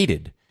was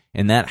raided.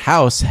 And that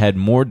house had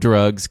more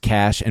drugs,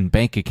 cash, and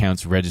bank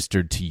accounts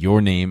registered to your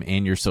name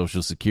and your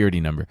social security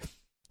number.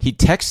 He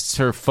texts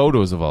her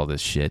photos of all this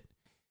shit,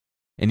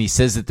 and he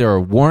says that there are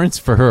warrants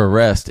for her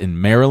arrest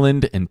in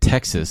Maryland and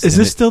Texas. Is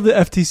this still the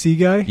FTC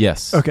guy?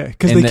 Yes. Okay,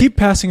 because they keep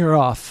passing her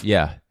off.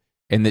 Yeah,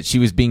 and that she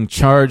was being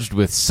charged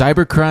with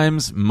cyber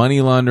crimes, money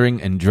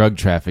laundering, and drug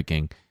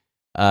trafficking.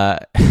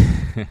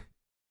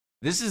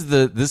 This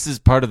is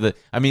part of the...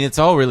 I mean, it's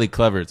all really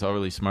clever. It's all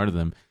really smart of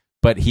them.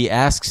 But he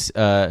asks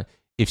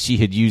if she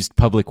had used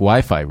public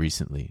Wi-Fi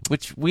recently,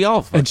 which we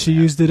all and she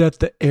used it at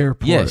the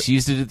airport. Yeah, she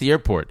used it at the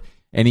airport.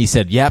 And he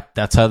said, yep,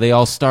 that's how they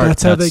all start.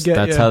 That's how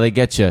they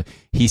get you.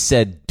 He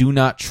said, do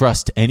not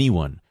trust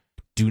anyone.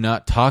 Do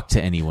not talk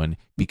to anyone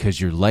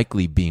because you're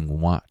likely being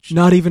watched.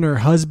 Not even her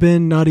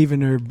husband, not even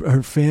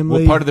her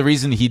family. Well, part of the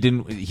reason he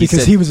didn't...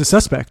 Because he was a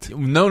suspect.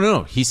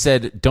 No. He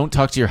said, don't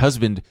talk to your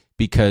husband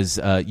because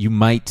you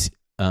might...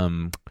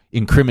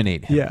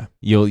 incriminate him. Yeah,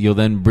 you'll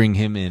then bring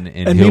him in,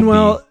 and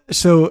meanwhile,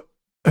 so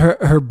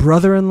her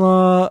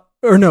brother-in-law,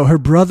 or no, her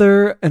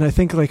brother, and I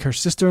think like her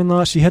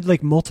sister-in-law, she had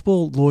like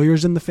multiple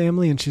lawyers in the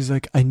family, and she's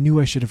like, I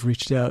knew I should have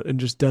reached out, and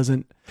just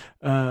doesn't.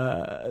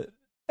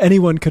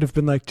 Anyone could have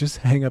been like, just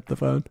hang up the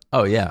phone.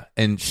 Oh yeah,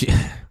 and she,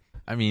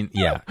 I mean,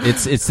 yeah,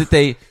 it's that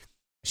the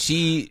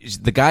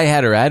guy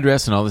had her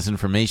address and all this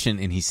information,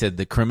 and he said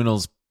the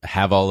criminals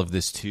have all of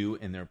this too,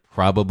 and they're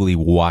probably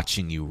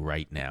watching you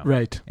right now.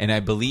 Right. And I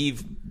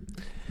believe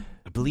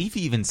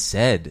he even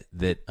said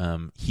that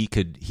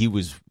he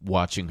was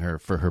watching her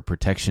for her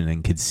protection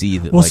and could see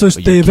that. Well, so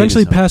they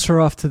eventually pass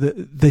her off to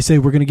they say,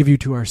 we're going to give you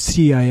to our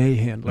CIA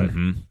handler.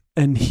 Mm-hmm.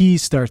 And he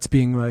starts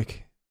being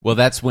like... Well,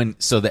 that's when...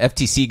 So the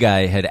FTC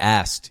guy had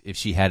asked if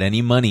she had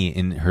any money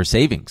in her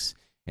savings,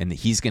 and that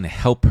he's going to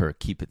help her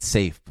keep it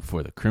safe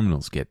before the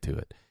criminals get to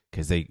it,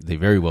 because they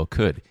very well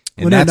could.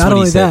 And well, not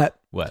only that...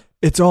 What?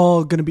 It's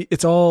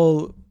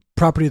all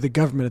property of the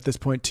government at this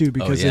point too,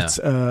 because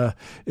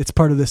it's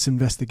part of this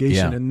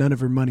investigation, and none of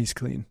her money's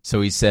clean.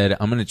 So he said,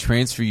 I'm going to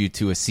transfer you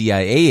to a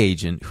CIA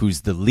agent who's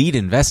the lead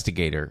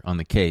investigator on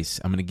the case.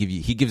 I'm going to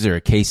he gives her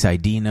a case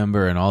ID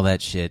number and all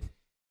that shit.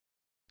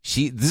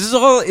 This is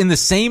all in the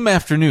same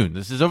afternoon.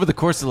 This is over the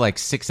course of like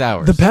 6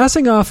 hours. The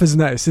passing off is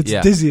nice. It's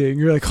dizzying.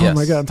 You're like, oh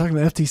my God, I'm talking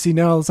to the FTC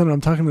now. All of a sudden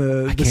I'm talking to the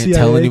CIA. I can't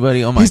tell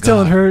anybody. Oh my God. He's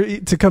telling her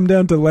to come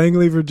down to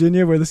Langley,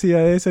 Virginia, where the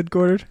CIA is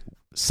headquartered.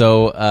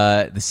 So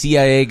the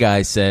CIA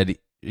guy said,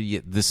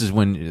 this is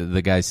when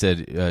the guy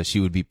said she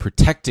would be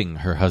protecting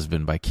her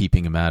husband by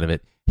keeping him out of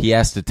it. He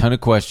asked a ton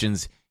of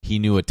questions. He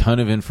knew a ton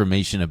of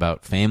information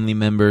about family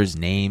members,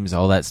 names,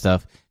 all that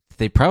stuff.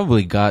 They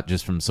probably got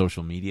just from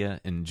social media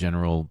and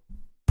general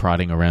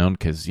prodding around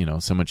because,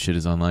 so much shit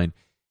is online.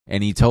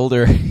 And he told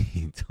her,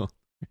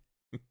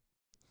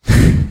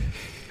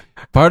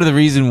 part of the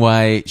reason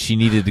why she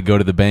needed to go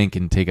to the bank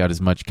and take out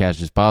as much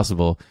cash as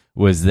possible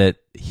was that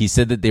he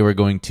said that they were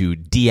going to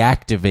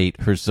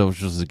deactivate her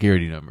social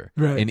security number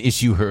and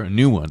issue her a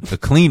new one, a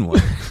clean one.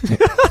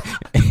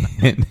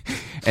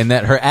 and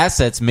that her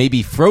assets may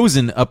be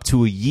frozen up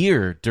to a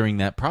year during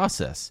that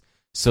process.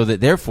 So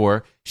that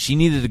therefore she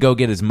needed to go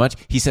get as much.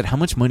 He said, how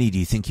much money do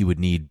you think you would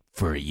need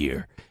for a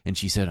year? And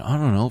she said, I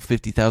don't know,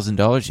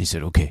 $50,000. He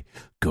said, okay,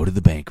 go to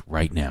the bank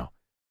right now.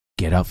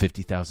 Get out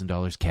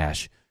 $50,000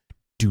 cash.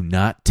 Do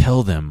not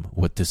tell them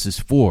what this is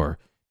for,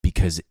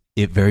 because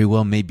it very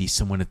well may be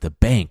someone at the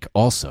bank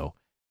also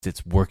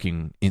that's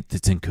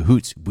that's in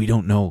cahoots. We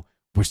don't know.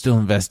 We're still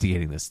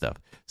investigating this stuff.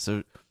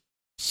 So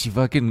she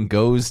fucking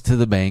goes to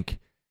the bank.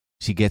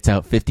 She gets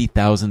out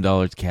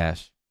 $50,000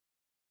 cash.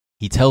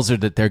 He tells her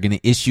that they're going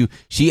to issue.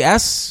 She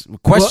asks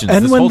questions. Well,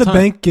 and this when whole the time.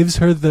 bank gives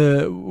her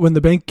the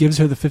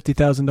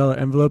 $50,000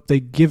 envelope, they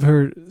give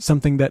her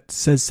something that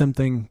says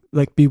something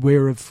like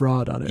 "Beware of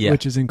fraud" on it, Yeah.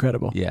 which is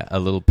incredible. Yeah, a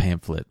little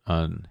pamphlet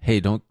on, hey,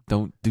 don't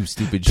do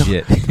stupid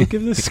shit. Don't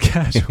give this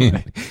cash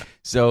away.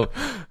 So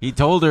he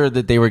told her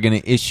that they were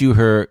going to issue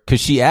her, because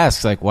she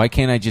asks, like, why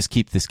can't I just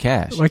keep this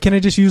cash Why can't I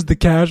just use the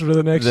cash for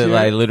the next that year?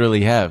 I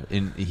literally have?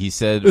 And he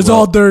said, It's well,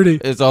 all dirty.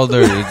 It's all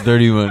dirty. It's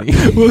dirty money.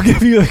 We'll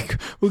give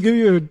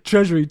you a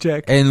treasury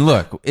check. And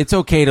look, it's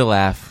okay to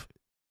laugh,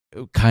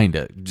 kind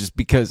of, just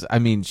because, I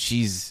mean,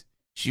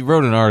 she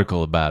wrote an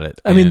article about it.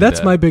 I mean, and,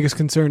 that's my biggest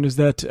concern is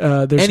that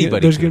there's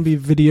Anybody going to could've. be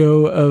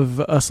video of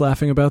us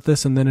laughing about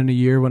this, and then in a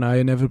year when I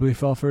inevitably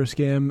fall for a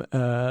scam,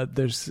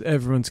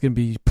 everyone's going to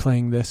be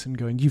playing this and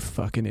going, "You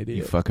fucking idiot."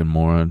 You fucking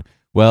moron.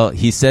 Well,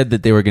 he said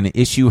that they were going to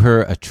issue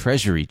her a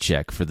treasury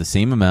check for the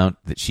same amount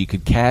that she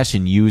could cash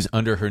and use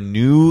under her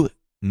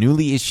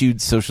newly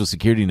issued Social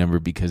Security number,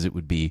 because it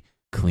would be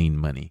clean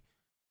money.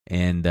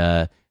 And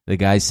the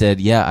guy said,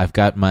 yeah, I've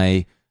got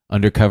my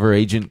undercover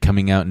agent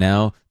coming out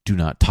now. Do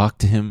not talk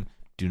to him.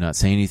 Do not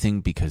say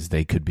anything, because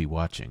they could be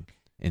watching.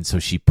 And so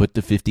she put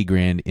the 50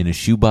 grand in a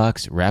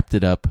shoebox, wrapped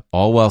it up,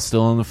 all while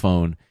still on the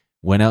phone,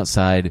 went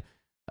outside.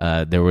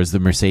 There was the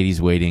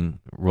Mercedes waiting,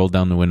 rolled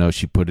down the window.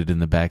 She put it in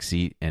the back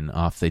seat, and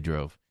off they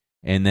drove.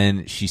 And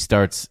then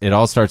it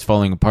all starts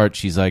falling apart.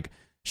 She's like,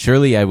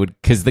 surely I would,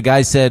 because the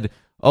guy said,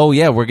 oh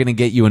yeah, we're going to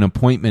get you an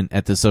appointment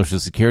at the Social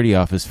Security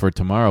office for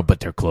tomorrow, but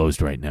they're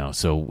closed right now,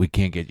 so we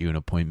can't get you an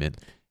appointment.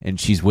 And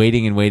she's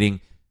waiting and waiting.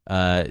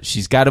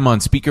 She's got him on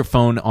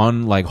speakerphone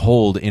on like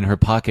hold in her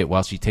pocket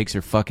while she takes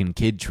her fucking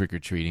kid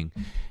trick-or-treating.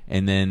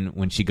 And then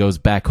when she goes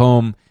back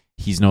home,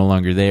 he's no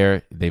longer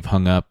there. They've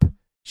hung up.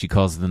 She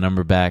calls the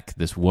number back.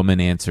 This woman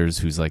answers,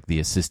 who's like the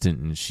assistant,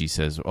 and she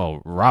says,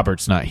 oh,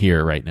 Robert's not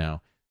here right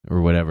now,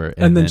 or whatever.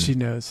 And then she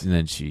knows. And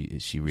then she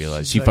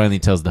realized. She's She like, finally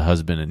tells the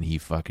husband, and he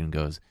fucking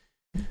goes,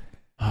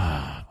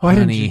 Why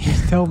honey, didn't you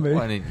just tell me?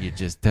 Why didn't you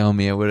just tell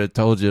me? I would have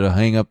told you to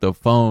hang up the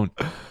phone.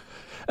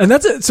 And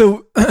that's it.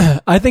 So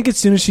I think as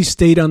soon as she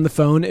stayed on the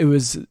phone, it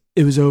was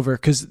over,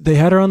 because they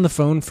had her on the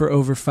phone for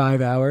over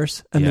 5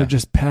 hours, and they're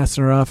just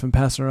passing her off.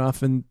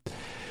 And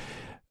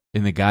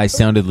the guy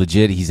sounded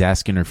legit. He's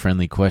asking her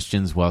friendly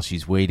questions while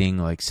she's waiting,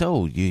 like,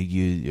 so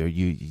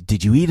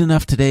did you eat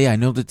enough today? I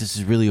know that this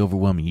is really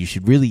overwhelming. You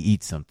should really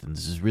eat something.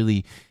 This is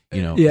really,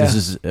 this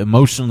is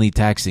emotionally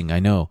taxing.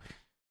 I know.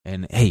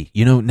 And hey,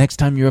 next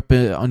time you're up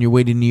on your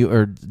way to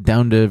or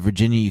down to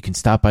Virginia, you can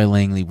stop by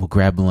Langley. We'll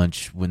grab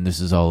lunch when this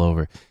is all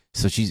over.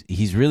 So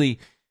he's really,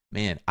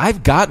 man,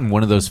 I've gotten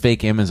one of those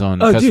fake Amazon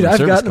customer dude, I've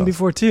service gotten them calls.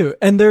 before too.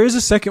 And there is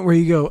a second where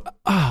you go,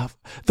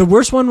 the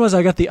worst one was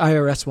I got the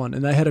IRS one,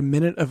 and I had a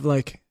minute of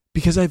like,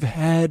 because I've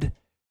had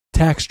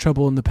tax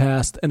trouble in the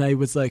past, and I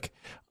was like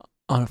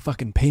on a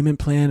fucking payment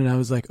plan, and I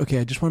was like, okay,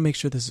 I just want to make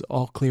sure this is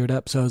all cleared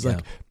up. So I was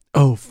like,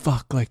 oh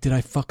fuck, like, did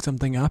I fuck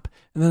something up?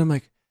 And then I'm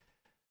like,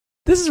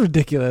 this is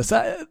ridiculous.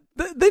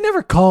 They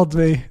never called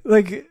me.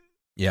 Like,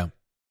 yeah.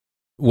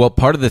 Well,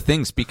 part of the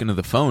thing, speaking of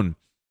the phone,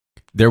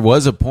 there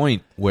was a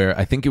point where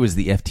I think it was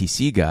the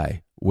FTC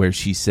guy where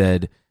she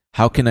said,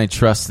 how can I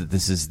trust that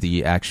this is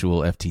the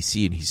actual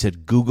FTC? And he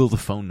said, Google the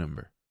phone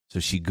number. So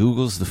she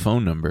Googles the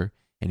phone number,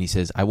 and he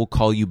says, I will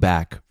call you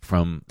back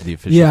from the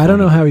official yeah, I don't phone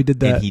know number. how he did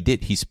that. And he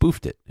did. He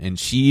spoofed it. And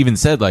she even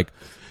said, like,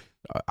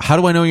 how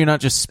do I know you're not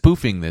just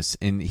spoofing this?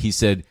 And he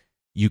said,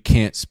 you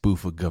can't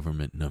spoof a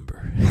government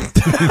number.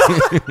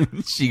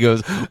 She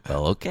goes,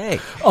 well, okay.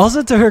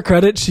 Also, to her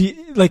credit,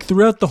 she, like,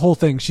 throughout the whole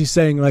thing, she's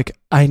saying, like,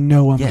 I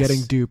know I'm Yes.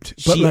 getting duped.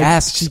 But She like,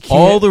 asks she can't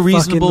all the fucking,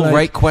 reasonable like-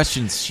 right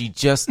questions. She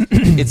just,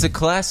 it's a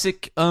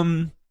classic,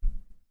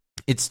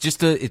 it's just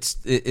the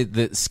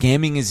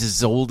scamming is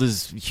as old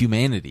as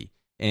humanity.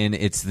 And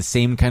it's the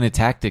same kind of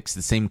tactics,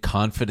 the same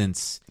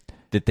confidence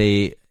that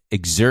they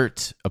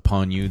exert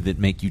upon you that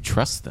make you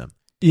trust them.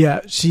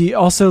 Yeah, she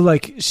also,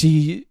 like,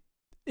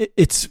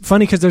 it's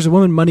funny because there's a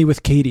woman, Money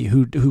with Katie,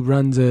 who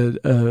runs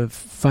a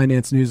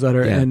finance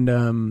newsletter, Yeah.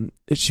 and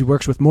she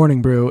works with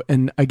Morning Brew,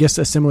 and I guess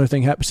a similar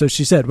thing happened. So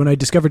she said, when I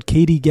discovered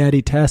Katie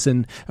Gaddy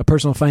Tassin, a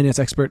personal finance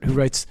expert who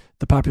writes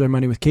the popular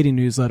Money with Katie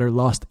newsletter,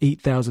 lost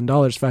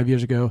 $8,000 5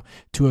 years ago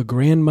to a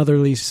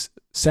grandmotherly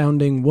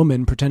sounding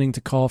woman pretending to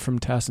call from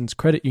Tassin's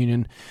credit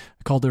union.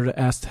 I called her to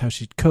ask how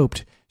she'd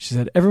coped. She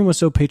said, everyone was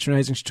so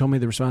patronizing. She told me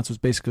the response was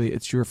basically,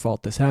 it's your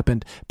fault this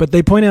happened. But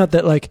they point out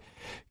that, like,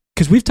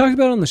 because we've talked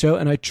about it on the show,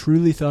 and I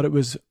truly thought it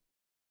was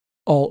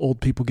all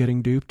old people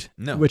getting duped,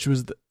 No. which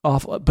was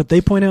awful. But they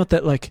point out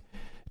that, like,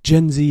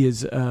 Gen Z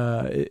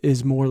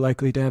is more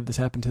likely to have this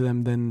happen to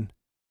them than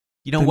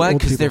You know than why? old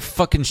Because people. they're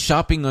fucking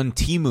shopping on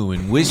Temu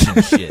and Wish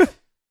and shit.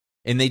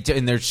 And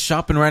they're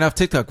shopping right off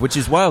TikTok, which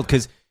is wild.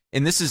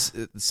 And this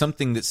is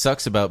something that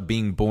sucks about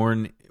being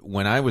born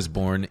when I was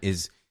born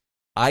is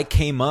I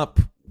came up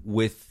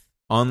with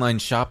online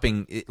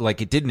shopping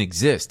like it didn't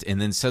exist,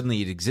 and then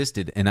suddenly it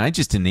existed, and I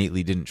just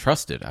innately didn't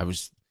trust it. I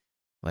was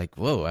like,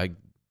 whoa,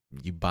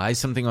 you buy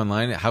something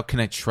online, how can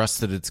I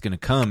trust that it's going to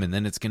come? And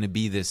then it's going to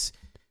be this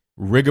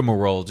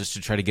rigmarole just to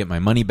try to get my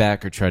money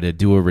back or try to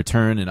do a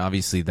return, and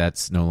obviously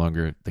that's no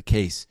longer the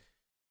case.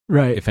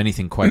 Right. If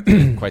anything, quite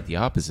the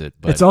opposite.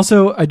 But it's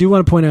also, I do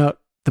want to point out,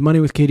 the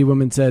Money with Katie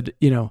woman said,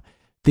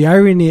 the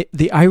irony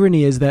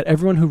is that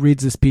everyone who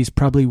reads this piece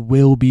probably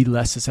will be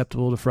less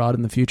susceptible to fraud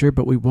in the future,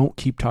 but we won't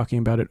keep talking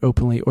about it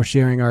openly or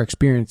sharing our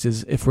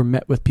experiences if we're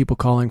met with people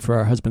calling for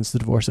our husbands to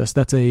divorce us.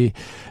 There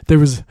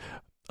was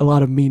a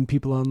lot of mean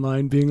people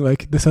online being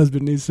like, this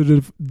husband needs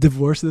to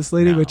divorce this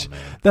lady,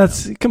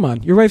 come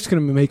on, your wife's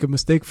going to make a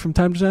mistake from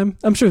time to time.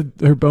 I'm sure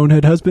her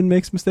bonehead husband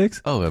makes mistakes.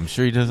 Oh, I'm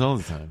sure he does all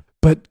the time.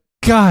 But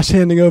gosh,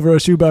 handing over a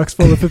shoebox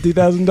full of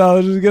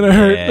 $50,000 is going to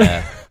hurt.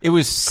 Yeah. It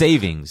was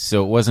savings,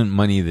 so it wasn't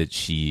money that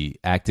she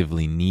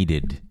actively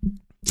needed.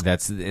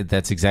 That's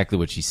exactly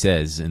what she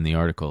says in the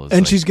article.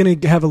 And she's going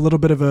to have a little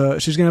bit of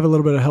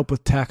help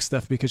with tax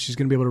stuff because she's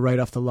going to be able to write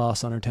off the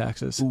loss on her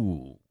taxes.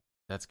 Ooh,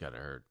 that's gotta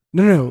hurt.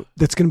 No,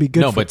 that's going to be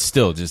good. No, but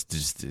still,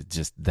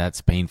 just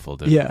that's painful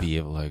to be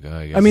able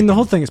I mean, the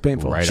whole thing is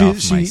painful. Right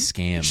off my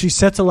scam. She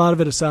sets a lot of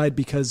it aside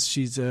because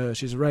she's a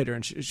writer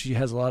and she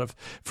has a lot of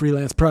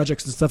freelance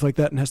projects and stuff like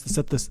that, and has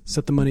to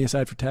set the money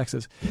aside for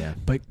taxes. Yeah.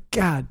 But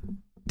god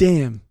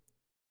damn.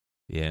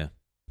 Yeah.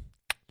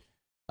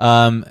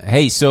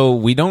 Hey, so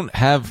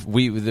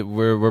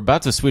we're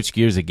about to switch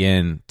gears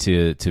again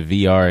to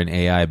VR and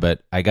AI,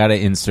 but I got to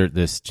insert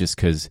this just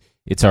because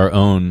it's our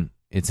own.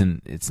 It's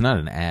not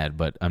an ad,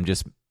 but I'm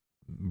just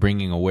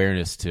bringing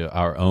awareness to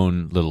our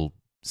own little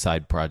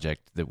side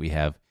project that we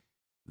have,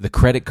 the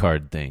credit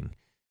card thing.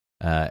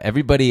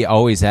 Everybody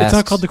always asks. It's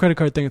not called the credit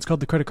card thing. It's called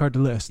the credit card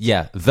list.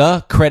 Yeah,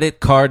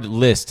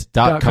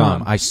 thecreditcardlist.com.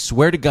 .com. I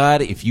swear to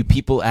God, if you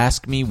people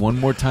ask me one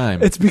more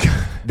time, it's become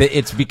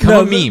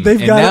a meme.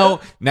 And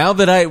now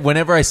that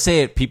whenever I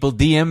say it, people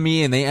DM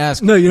me and they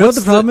ask. No, you know what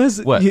the problem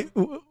is? What?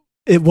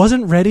 It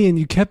wasn't ready, and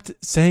you kept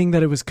saying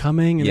that it was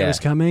coming, and Yeah. it was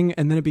coming,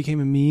 and then it became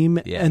a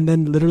meme. Yeah. And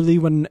then literally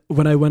when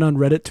I went on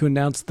Reddit to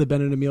announce the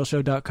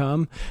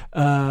BenandEmilShow.com,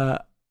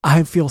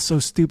 I feel so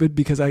stupid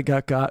because I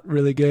got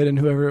really good, and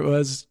whoever it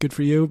was, good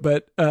for you.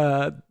 But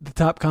the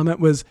top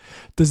comment was,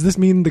 does this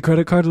mean the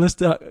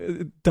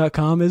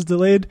creditcardlist.com is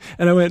delayed?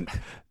 And I went,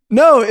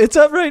 no, it's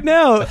up right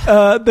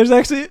now. There's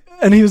actually,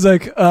 and he was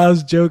like, I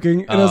was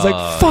joking. And I was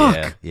like,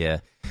 fuck. Yeah.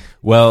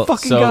 Well,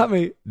 fucking got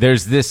me.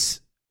 There's this,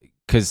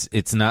 because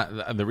it's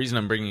not, the reason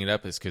I'm bringing it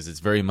up is because it's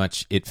very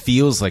much, it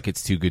feels like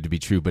it's too good to be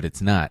true, but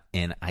it's not.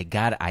 And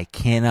I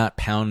cannot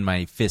pound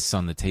my fists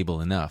on the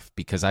table enough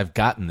because I've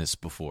gotten this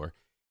before.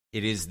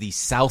 It is the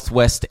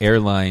Southwest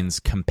Airlines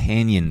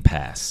Companion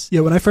Pass. Yeah,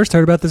 when I first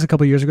heard about this a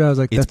couple of years ago, I was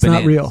like, that's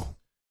not real.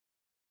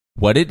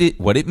 What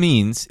it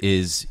means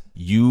is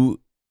you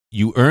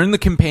earn the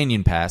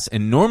Companion Pass,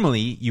 and normally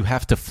you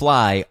have to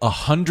fly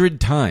 100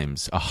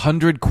 times,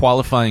 100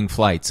 qualifying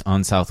flights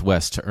on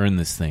Southwest to earn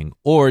this thing,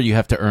 or you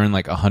have to earn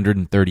like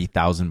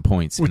 130,000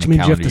 points. Which in a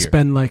means you have to calendar year.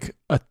 spend like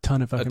a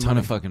ton of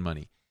fucking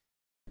money.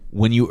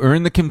 When you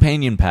earn the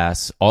Companion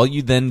Pass, all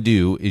you then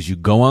do is you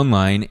go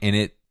online and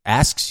it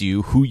asks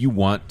you who you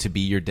want to be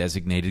your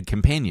designated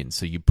companion.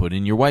 So you put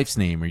in your wife's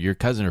name or your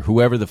cousin or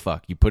whoever the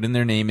fuck. You put in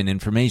their name and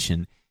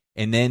information,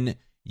 and then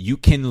you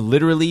can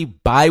literally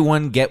buy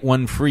one, get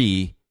one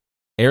free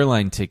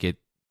airline ticket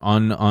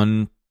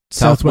on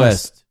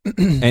Southwest.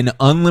 An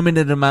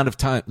unlimited amount of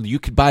time. You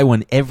could buy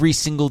one every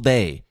single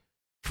day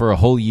for a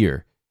whole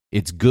year.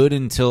 It's good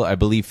until, I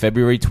believe,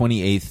 February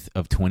 28th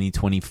of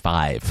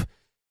 2025.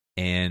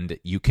 And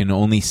you can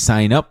only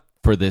sign up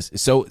for this.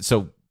 So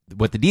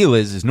what the deal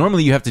is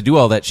normally you have to do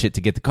all that shit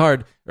to get the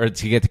card, or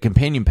to get the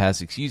Companion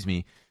Pass, excuse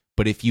me.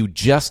 But if you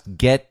just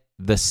get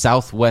the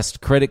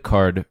Southwest credit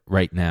card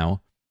right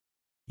now,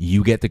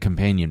 you get the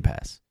Companion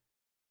Pass.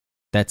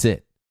 That's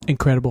it.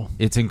 Incredible.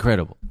 It's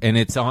incredible. And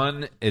it's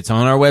on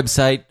our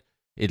website.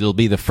 It'll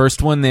be the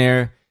first one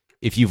there.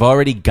 If you've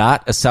already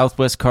got a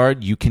Southwest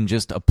card, you can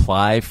just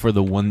apply for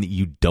the one that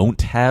you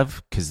don't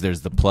have, because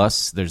there's the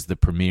Plus, there's the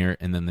Premier,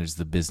 and then there's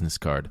the Business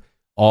card.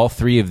 All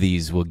three of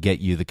these will get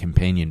you the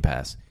Companion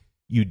Pass.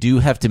 You do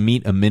have to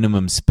meet a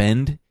minimum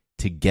spend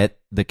to get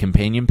the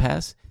Companion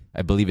Pass.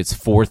 I believe it's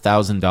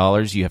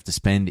 $4,000 you have to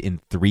spend in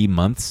 3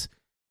 months,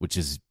 which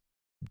is,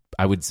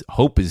 I would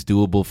hope, is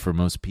doable for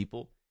most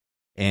people.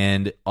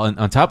 And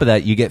on top of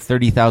that, you get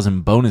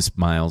 30,000 bonus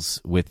miles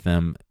with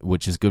them,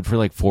 which is good for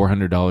like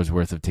 $400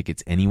 worth of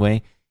tickets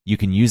anyway. You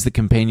can use the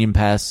Companion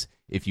Pass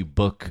if you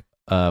book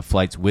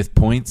flights with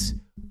points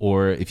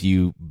or if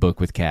you book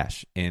with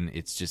cash. And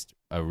it's just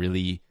a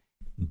really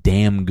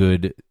damn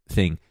good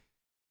thing.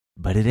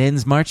 But it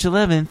ends March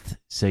 11th,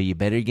 so you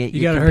better get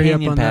your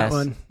Companion Pass. That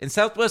one. And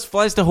Southwest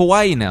flies to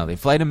Hawaii now. They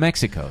fly to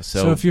Mexico.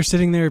 So if you're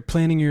sitting there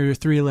planning your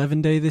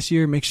 311 day this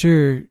year, make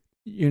sure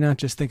you're not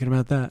just thinking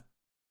about that.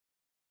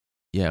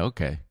 Yeah,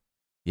 okay.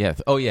 Yeah.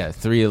 Oh, yeah.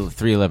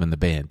 311, the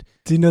band.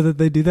 Do you know that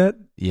they do that?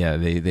 Yeah,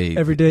 they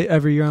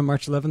Every year on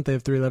March 11th, they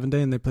have 311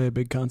 Day and they play a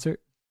big concert.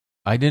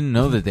 I didn't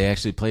know that they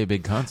actually play a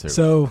big concert.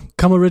 So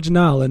come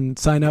original and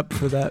sign up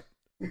for that.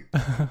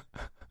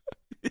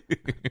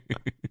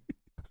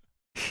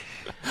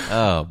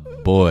 Oh,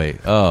 boy.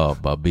 Oh,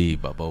 babi,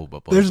 babo,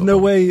 babo. There's no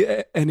babo.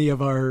 way any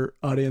of our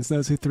audience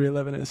knows who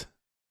 311 is.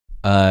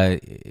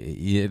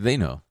 Yeah, they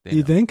know.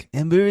 You think?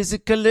 Amber is the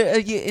color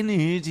of your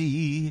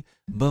energy.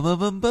 Bum, bum,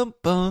 bum, bum,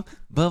 bum,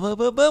 bum, bum,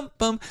 bum, bum,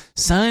 bum.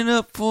 Sign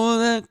up for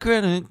that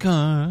credit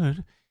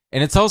card.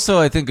 And it's also,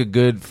 I think, a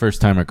good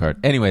first-timer card.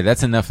 Anyway,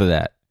 that's enough of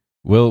that.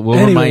 We'll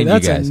remind you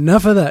guys. That's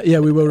enough of that. Yeah,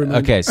 we will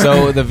remind you. Okay,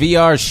 so the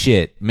VR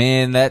shit.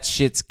 Man, that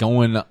shit's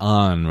going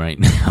on right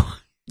now.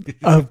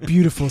 A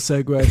beautiful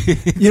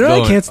segue. You know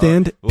what I can't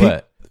stand?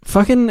 What?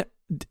 Fucking,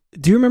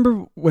 do you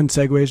remember when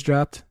Segways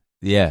dropped?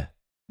 Yeah.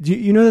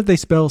 You know that they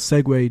spell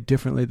Segway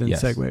differently than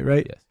Yes. Segway,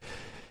 right? Yes.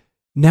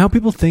 Now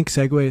people think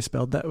Segway is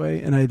spelled that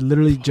way, and I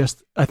literally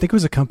I think it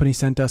was a company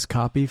sent us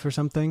copy for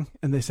something,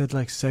 and they said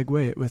like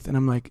Segway it with, and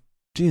I'm like,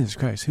 Jesus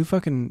Christ, who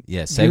fucking? Yeah,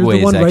 You're Segway the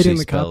is one actually writing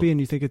the spelled, copy, and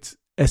you think it's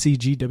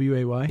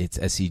Segway? it's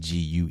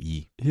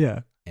Segue. Yeah.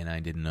 And I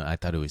didn't know. I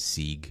thought it was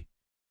Sieg.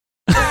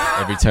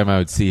 Every time I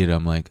would see it,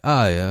 I'm like,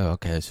 oh, yeah,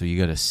 okay, so you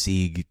got a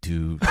Sieg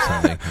to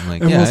something. I'm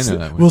like, And yeah, we'll I know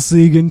that one. We'll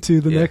see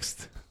into the Yeah.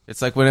 next.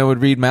 It's like when I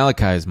would read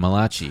Malachi's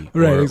Malachi.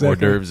 Right, or exactly. Hors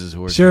d'oeuvres is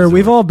horses. Sure,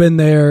 we've all been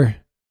there.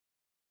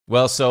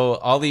 Well, so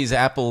all these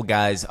Apple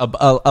guys, a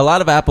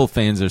lot of Apple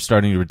fans are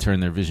starting to return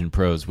their Vision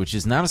Pros, which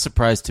is not a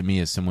surprise to me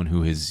as someone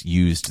who has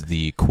used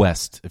the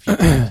Quest a few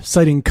times.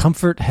 Citing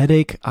comfort,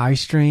 headache, eye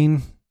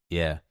strain.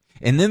 Yeah.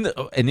 And then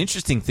an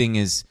interesting thing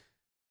is,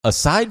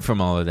 aside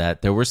from all of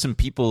that, there were some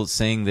people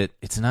saying that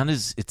it's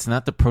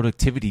not the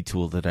productivity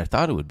tool that I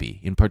thought it would be.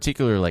 In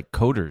particular, like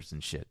coders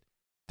and shit.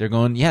 They're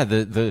going, yeah,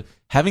 the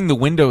having the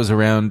windows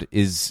around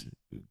is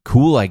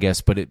cool, I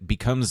guess, but it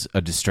becomes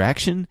a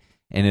distraction,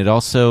 and it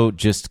also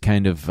just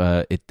kind of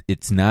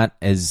it's not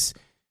as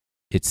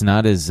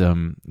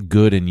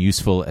good and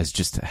useful as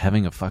just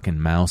having a fucking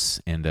mouse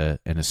and a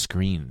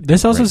screen.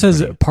 This also right in says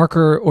front of you.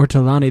 Parker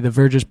Ortolani, the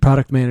Verge's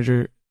product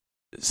manager,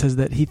 says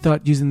that he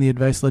thought using the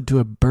advice led to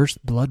a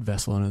burst blood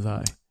vessel in his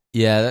eye.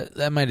 Yeah,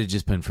 that might have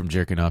just been from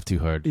jerking off too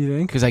hard. You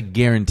think? Because I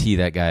guarantee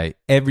that guy,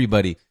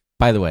 everybody.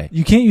 By the way,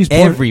 You can't use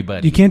porn.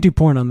 everybody. You can't do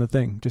porn on the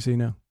thing, just so you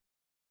know.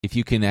 If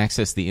you can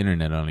access the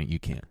internet on it, you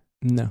can.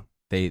 No.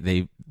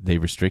 They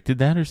restricted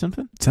that or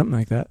something. Something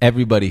like that.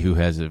 Everybody who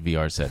has a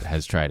VR set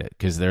has tried it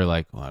because they're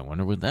like, well, I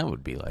wonder what that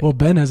would be like. Well,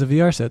 Ben has a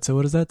VR set, so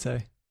what does that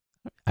say?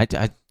 I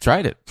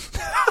tried it.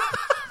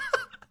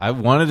 I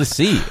wanted to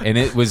see, and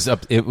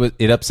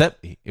it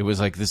upset me. It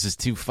was like, this is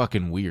too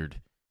fucking weird.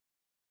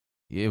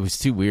 It was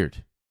too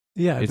weird.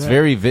 Yeah.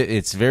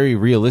 It's very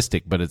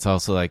realistic, but it's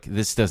also like,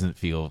 this doesn't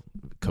feel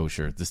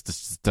kosher. This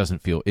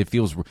doesn't feel. It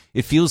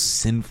feels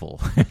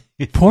sinful.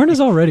 Porn is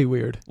already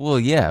weird. Well,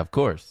 yeah, of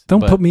course. Don't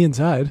But- put me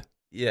inside.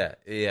 Yeah.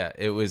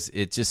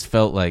 It just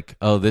felt like,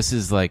 oh, this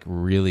is like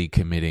really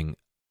committing.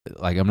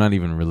 Like, I'm not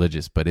even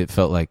religious, but it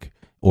felt like,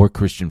 or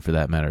Christian for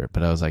that matter.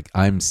 But I was like,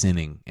 I'm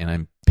sinning and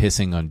I'm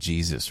pissing on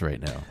Jesus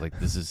right now. Like,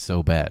 this is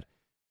so bad.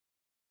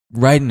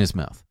 Right in his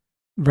mouth.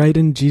 Right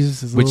in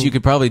Jesus' Which you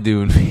could probably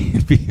do in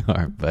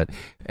VR. But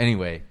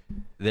anyway,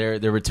 they're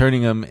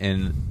returning them,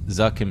 and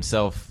Zuck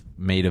himself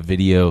made a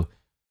video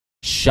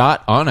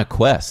shot on a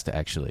Quest,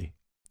 actually.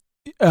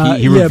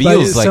 He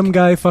reveals, by like, some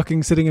guy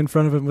fucking sitting in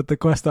front of him with the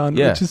Quest on.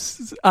 Yeah. Which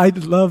is, I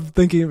love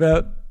thinking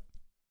about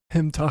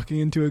him talking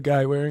into a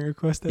guy wearing a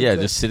Quest headset. Yeah,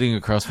 just sitting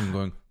across from him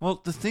going,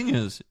 well, the thing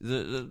is,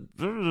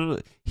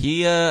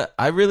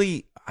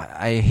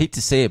 I hate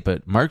to say it,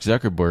 but Mark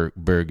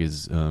Zuckerberg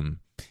is,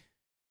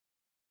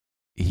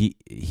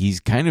 he's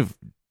kind of,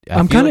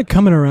 I'm kind of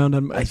coming around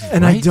on,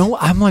 and Right?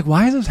 I'm like,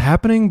 why is this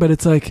happening? But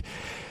it's like,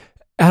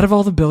 out of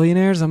all the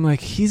billionaires, I'm like,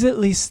 he's at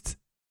least,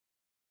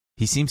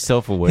 he seems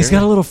self-aware. he's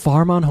got a little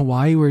farm on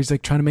Hawaii where he's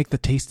like trying to make the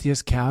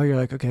tastiest cow. You're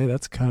like, okay,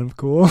 that's kind of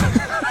cool.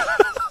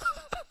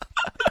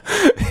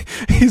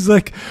 He's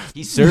like,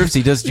 He surfs,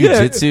 he does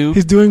yeah, jujitsu.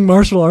 he's doing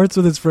martial arts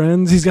with his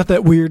friends. He's got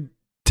that weird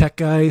tech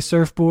guy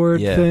surfboard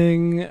Yeah.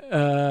 thing.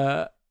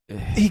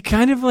 He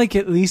kind of like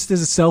at least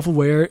is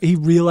self-aware. He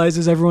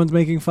realizes everyone's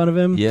making fun of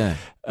him. Yeah.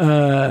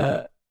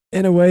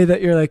 In a way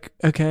that you're like,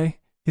 okay,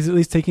 he's at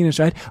least taking a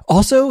stride.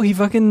 Also, he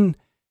fucking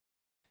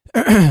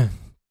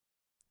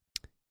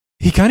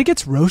he kind of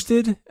gets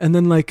roasted, and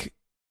then like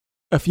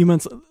a few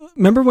months.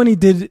 Remember when he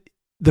did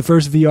the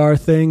first VR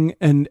thing,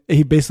 and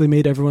he basically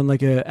made everyone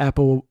like a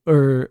Apple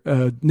or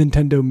a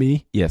Nintendo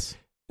Me, Yes.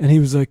 and he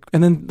was like,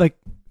 and then like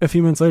a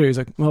few months later, he's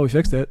like, well, we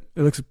fixed it.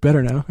 It looks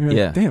better now. And you're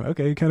Yeah. like, damn,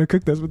 okay, you kind of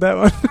cooked us with that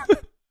one.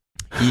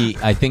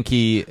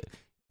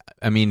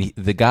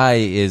 The guy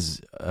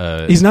is,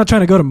 He's not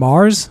trying to go to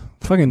Mars.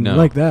 Fucking no,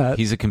 like that.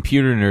 He's a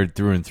computer nerd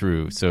through and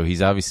through, so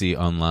he's obviously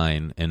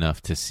online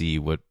enough to see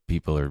what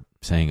people are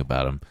saying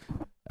about him.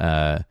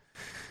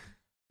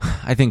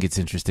 I think it's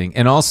interesting.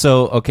 And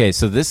also, okay,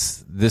 so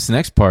this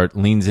next part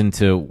leans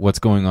into what's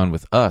going on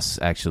with us,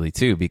 actually,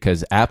 too,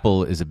 because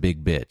Apple is a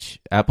big bitch.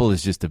 Apple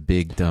is just a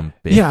big, dumb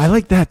bitch. Yeah, I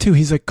like that, too.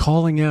 He's like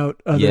calling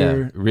out other...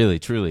 Yeah, really,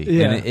 truly.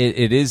 Yeah. And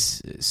it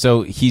is...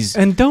 So he's...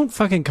 And don't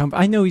fucking come...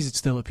 I know he's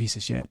still a piece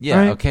of shit. Yeah,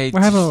 right? okay.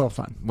 We're having a little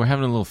fun. We're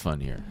having a little fun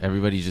here.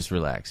 Everybody just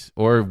relax.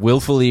 Or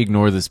willfully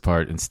ignore this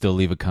part and still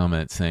leave a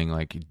comment saying,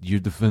 like, you're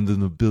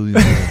defending a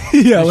billionaire.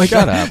 Yeah, like,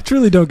 shut I up.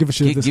 truly don't give a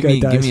shit if this guy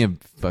dies. Give me a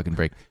fucking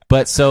break.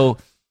 But so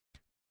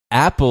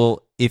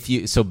Apple,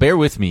 so bear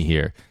with me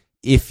here.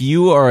 If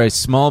you are a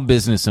small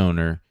business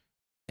owner,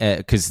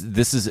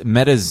 because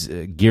Meta's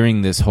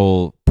gearing this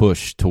whole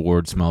push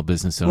towards small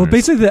business owners. Well,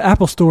 basically, the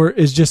Apple Store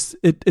is just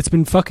it's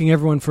been fucking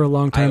everyone for a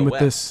long time iOS, with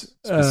this.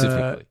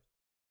 Specifically.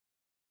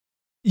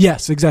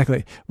 Yes,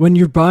 exactly. When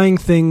you're buying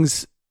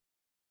things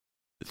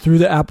through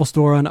the Apple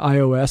Store on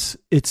iOS,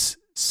 it's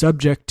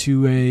subject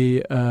to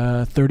a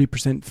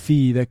 30%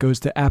 fee that goes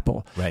to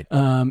Apple. Right.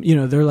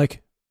 They're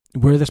like,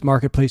 we're this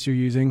marketplace you're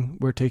using.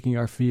 We're taking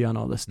our fee on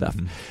all this stuff.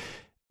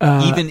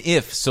 Mm-hmm. Even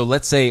if, so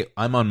let's say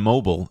I'm on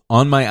mobile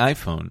on my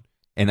iPhone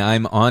and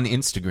I'm on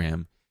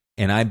Instagram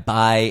and I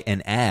buy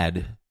an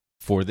ad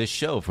for this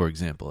show, for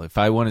example. If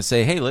I want to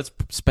say, hey, let's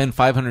spend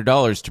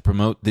 $500 to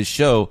promote this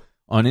show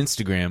on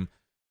Instagram,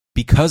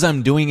 because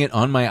I'm doing it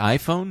on my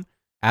iPhone,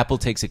 Apple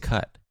takes a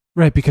cut.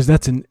 Right, because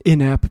that's an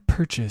in-app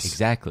purchase.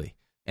 Exactly.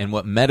 And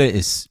what Meta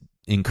is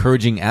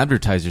encouraging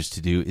advertisers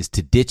to do is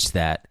to ditch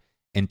that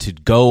and to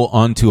go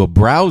onto a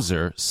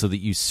browser so that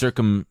you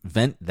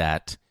circumvent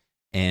that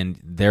and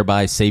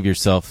thereby save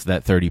yourself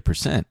that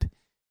 30%.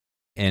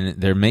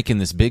 And they're making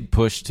this big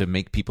push to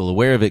make people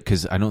aware of it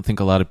because I don't think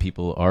a lot of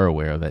people are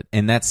aware of it.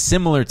 And that's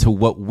similar to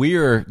what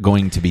we're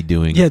going to be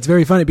doing. Yeah, it's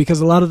very funny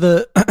because a lot of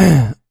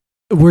the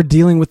we're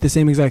dealing with the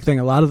same exact thing.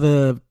 A lot of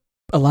the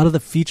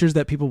features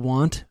that people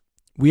want,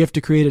 we have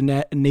to create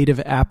a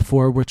native app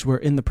for, which we're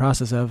in the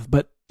process of.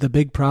 But the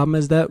big problem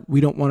is that we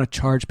don't want to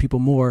charge people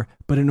more.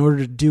 But in order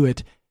to do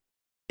it,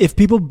 if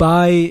people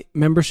buy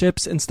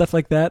memberships and stuff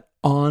like that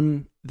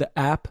on the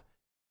app,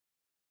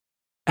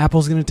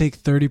 Apple's going to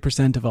take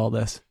 30% of all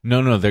this.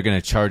 No, they're going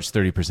to charge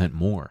 30%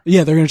 more.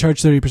 Yeah, they're going to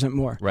charge 30%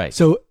 more. Right.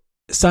 So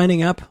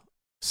sign up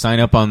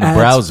on the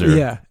browser.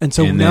 Yeah. And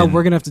so now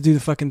we're going to have to do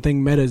the fucking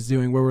thing Meta's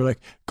doing where we're like,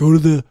 go to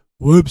the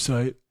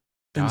website.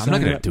 I'm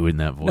not going to do it in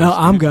that voice. No,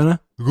 I'm going to.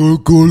 Go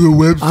to the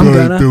website. I'm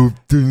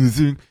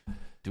gonna.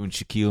 Doing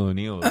Shaquille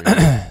O'Neal.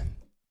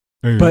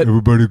 Hey, But-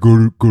 everybody go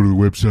to the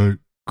website.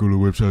 Go to the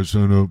website,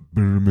 sign up,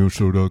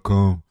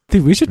 BenNinTheMillShow.com.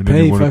 Dude, we should And then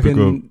you pay wanna pick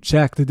fucking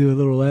Shaq to do a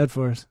little ad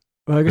for us.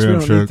 Well, I guess Yeah, we I'm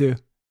don't need Shaq.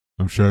 to.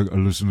 I'm Shaq. I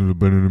listen to the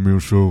Ben and the Mill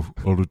Show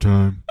all the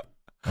time.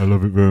 I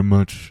love it very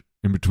much.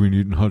 In between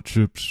eating hot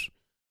chips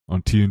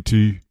on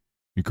TNT,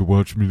 you can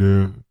watch me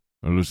there.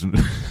 I listen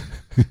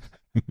to...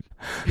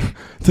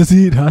 Does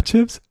he eat hot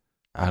chips?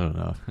 I don't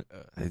know.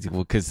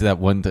 Well, because that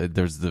one,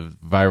 there's the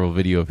viral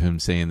video of him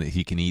saying that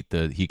he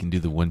can do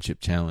the one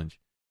chip challenge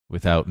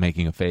without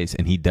making a face,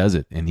 and he does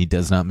it, and he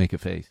does not make a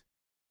face.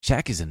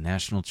 Shaq is a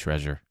national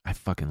treasure. I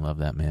fucking love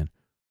that man.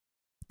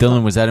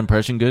 Dylan, was that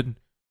impression good?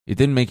 It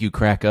didn't make you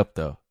crack up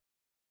though.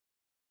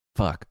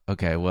 Fuck.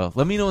 Okay, well,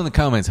 let me know in the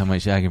comments how my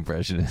Shaq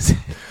impression is.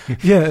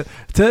 Yeah.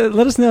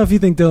 Let us know if you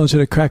think Dylan should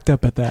have cracked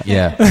up at that.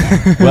 Yeah.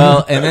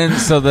 Well, and then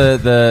so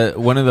the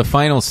one of the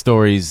final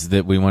stories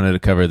that we wanted to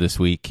cover this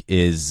week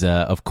is,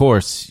 of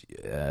course,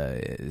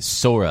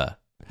 Sora,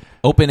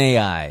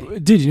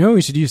 OpenAI. Dude, you know what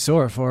we should use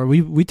Sora for?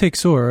 We take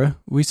Sora,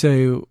 we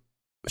say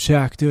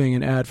Shaq doing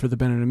an ad for the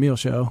Ben and Emil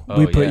show. Oh,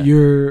 we put yeah.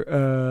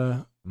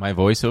 your My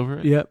voice over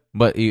it? Yep.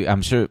 But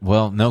I'm sure,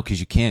 well, no,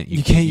 because you can't.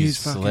 You can't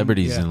use fucking-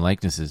 celebrities yeah. and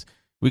likenesses.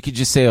 We could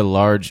just say a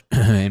large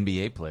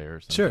NBA player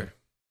or something. Sure.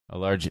 A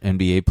large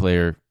NBA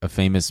player, a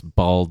famous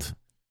bald,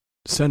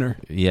 Center.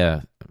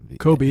 yeah.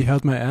 Kobe,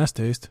 how's my ass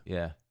taste?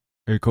 Yeah.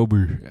 Hey,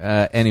 Kobe.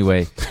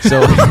 Anyway,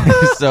 so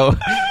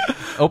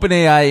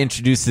OpenAI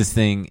introduced this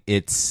thing.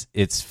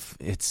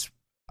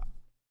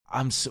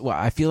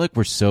 I feel like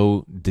we're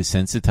so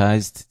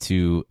desensitized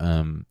to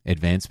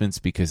advancements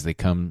because they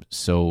come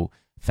so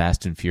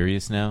fast and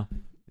furious now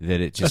that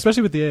it just,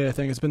 Especially with the AI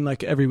thing, it's been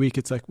like every week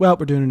it's like, well,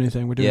 we're doing a new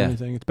thing. We're doing Yeah. a new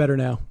thing. It's better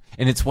now.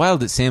 and it's wild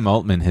that Sam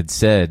Altman had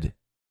said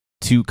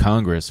to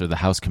Congress or the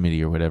House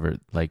committee or whatever,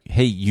 like,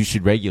 hey, you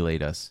should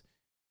regulate us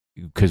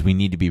because we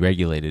need to be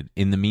regulated.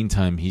 In the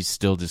meantime, he's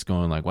still just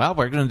going like, well,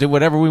 we're going to do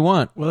whatever we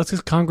want. Well, that's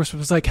because Congress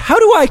was like, how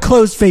do I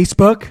close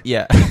Facebook?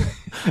 Yeah.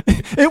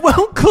 It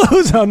won't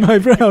close on my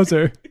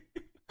browser.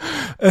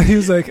 And he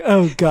was like,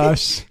 oh,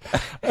 gosh.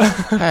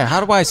 Hey,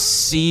 how do I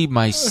see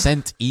my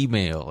sent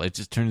email? It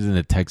just turns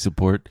into tech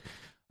support.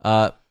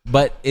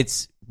 But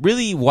it's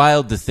really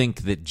wild to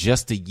think that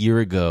just a year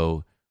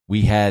ago,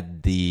 we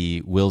had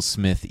the Will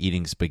Smith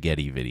eating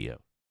spaghetti video,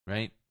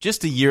 right?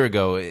 Just a year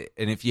ago.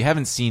 And if you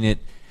haven't seen it,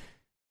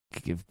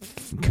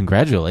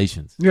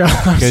 congratulations. Yeah,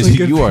 Because honestly,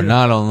 good you for are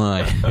not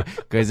online.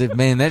 Because,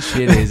 man, that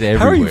shit is everywhere.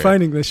 How are you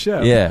finding this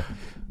show? Yeah.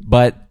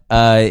 But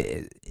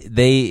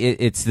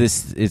it's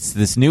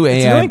this new AI.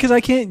 It's annoying because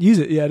I can't use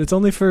it yet. It's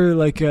only for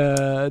like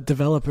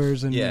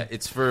developers and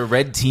it's for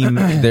red team.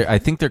 I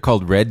think they're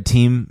called red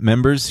team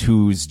members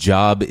whose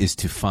job is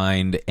to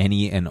find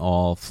any and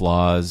all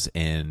flaws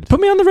and put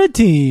me on the red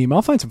team.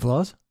 I'll find some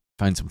flaws.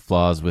 Find some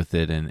flaws with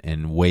it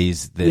and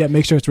ways that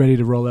make sure it's ready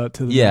to roll out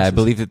to the masses. I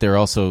believe that they're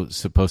also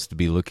supposed to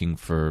be looking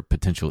for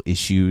potential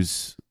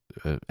issues,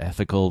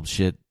 ethical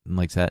shit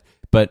like that.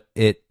 But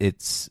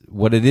it's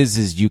what it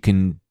is you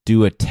can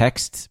do a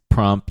text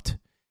prompt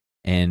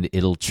and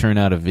it'll churn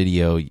out a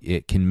video.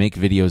 It can make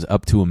videos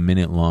up to a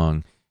minute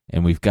long,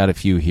 and we've got a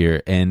few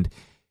here. And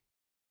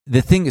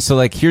the thing, so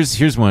like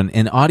here's one.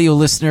 An audio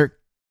listener,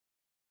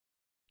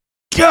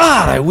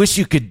 God, I wish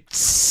you could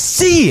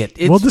see it.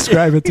 We'll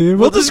describe it to you.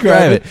 We'll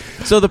describe it.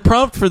 So the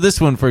prompt for this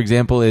one, for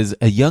example, is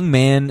a young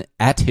man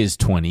at his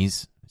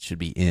 20s. It should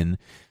be in.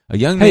 A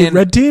young man. Hey,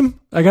 red team,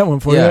 I got one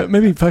for you.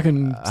 Maybe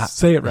fucking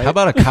say it right. How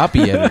about a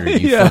copy editor,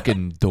 you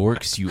fucking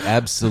dorks, you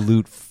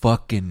absolute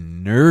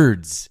fucking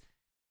nerds.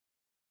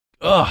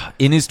 Ugh.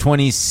 In his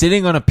 20s,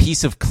 sitting on a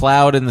piece of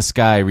cloud in the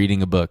sky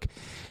reading a book.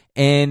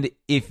 And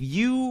if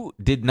you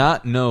did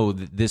not know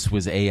that this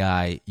was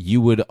AI, you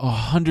would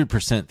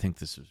 100% think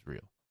this was real.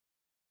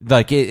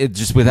 Like, it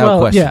just without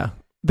question. Yeah.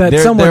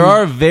 There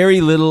are very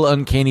little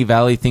uncanny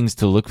valley things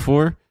to look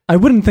for. I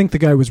wouldn't think the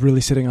guy was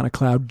really sitting on a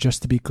cloud,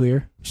 just to be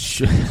clear.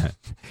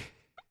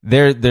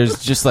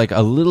 There's just like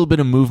a little bit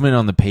of movement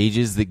on the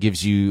pages that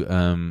gives you,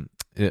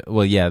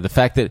 the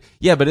fact that,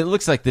 but it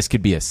looks like this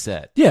could be a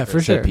set. Yeah, for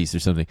sure. Set piece or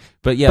something.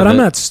 But I'm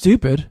not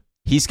stupid.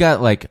 He's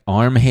got like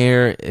arm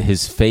hair.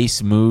 His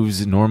face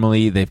moves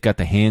normally. They've got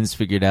the hands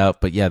figured out.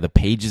 But yeah, the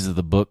pages of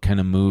the book kind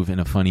of move in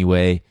a funny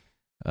way.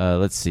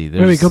 Let's see.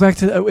 Wait, go back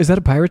to... is that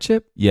a pirate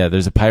ship? Yeah,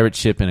 there's a pirate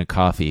ship and a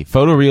coffee.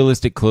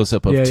 Photorealistic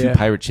close-up of two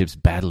pirate ships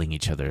battling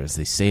each other as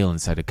they sail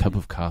inside a cup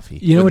of coffee.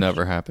 Would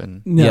never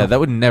happen. No. Yeah, that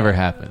would never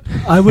happen.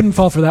 I wouldn't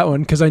fall for that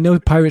one because I know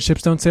pirate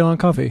ships don't sail on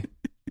coffee.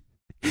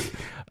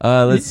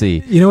 Let's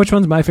see. You know which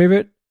one's my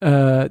favorite?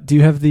 Do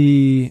you have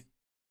the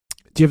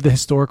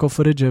historical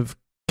footage of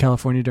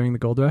California during the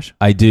gold rush?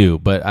 I do,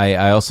 but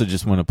I also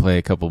just want to play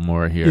a couple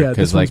more here. Yeah,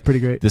 this one's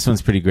pretty great. This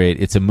one's pretty great.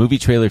 It's a movie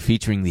trailer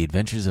featuring the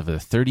adventures of a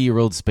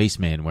 30-year-old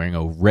spaceman wearing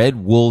a red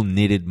wool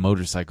knitted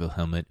motorcycle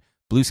helmet,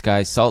 blue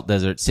sky, salt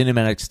desert,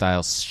 cinematic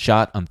style,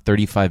 shot on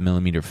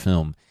 35mm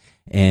film.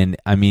 And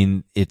I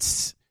mean,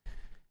 it's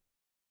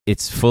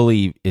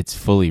fully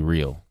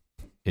real.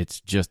 It's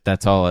just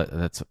that's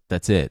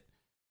it.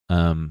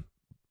 And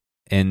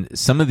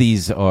some of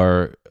these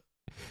are.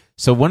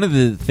 So one of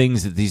the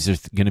things that these are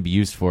going to be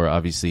used for,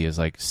 obviously, is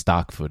like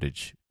stock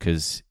footage.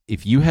 Because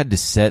if you had to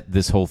set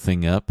this whole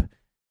thing up,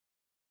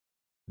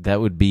 that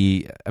would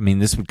be,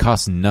 this would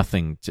cost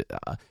nothing.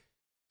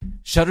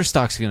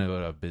 Shutterstock's going to go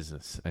out of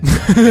business. I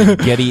think.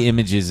 Getty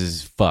Images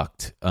is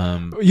fucked.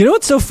 You know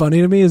what's so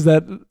funny to me is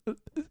that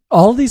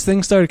all these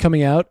things started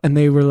coming out, and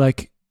they were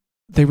like,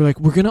 we're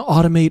going to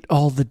automate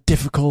all the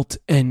difficult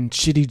and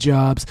shitty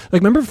jobs.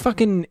 Like, remember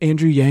fucking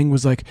Andrew Yang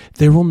was like,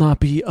 there will not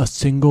be a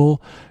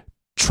single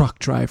truck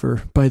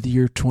driver by the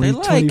year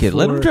 2024. They like it.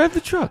 Let them drive the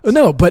trucks.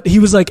 No, but he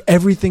was like,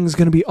 everything's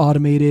going to be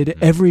automated.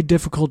 Every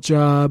difficult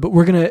job,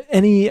 we're going to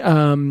any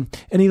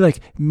like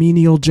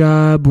menial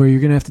job where you're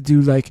going to have to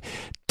do like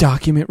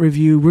document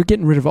review, we're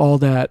getting rid of all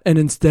that. And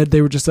instead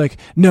they were just like,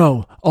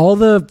 no, all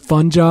the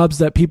fun jobs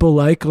that people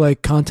like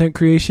content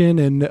creation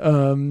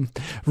and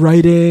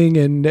writing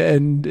and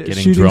getting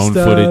shooting drone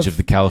stuff. footage of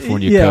the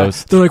California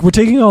coast. They're like, we're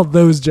taking all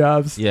those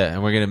jobs. Yeah,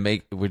 and we're going to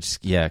make,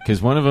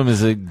 because one of them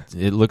is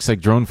it looks like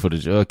drone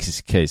footage.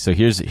 Okay, so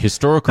here's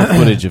historical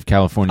footage of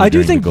California. I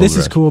do think this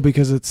rush. is cool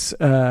because it's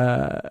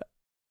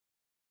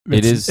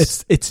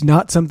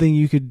not something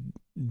you could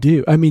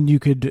do. I mean, you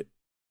could.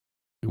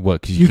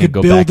 What? Because you can't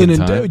go back in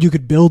time? You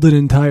could build an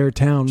entire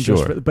town.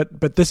 Sure.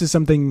 But this is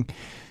something.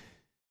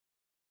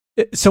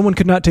 Someone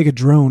could not take a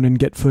drone and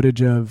get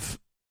footage of.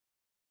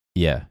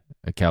 Yeah,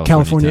 a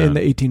California town. in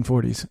the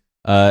 1840s.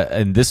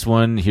 And this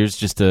one, here's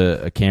just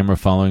a camera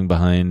following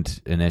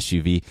behind an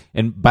SUV.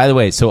 And by the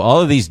way, so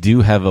all of these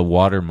do have a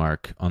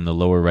watermark on the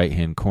lower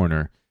right-hand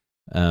corner.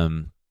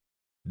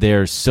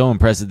 They're so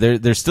impressive.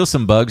 There's still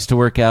some bugs to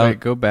work out. Wait,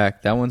 go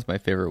back. That one's my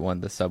favorite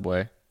one, the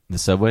subway. The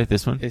subway,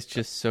 this one? It's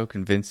just so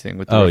convincing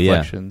with the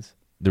reflections.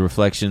 Yeah. The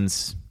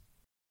reflections.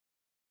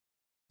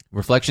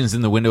 Reflections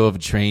in the window of a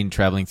train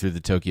traveling through the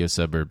Tokyo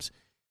suburbs.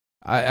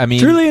 I mean,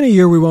 truly in a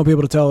year we won't be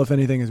able to tell if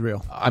anything is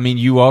real. I mean,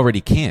 you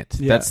already can't.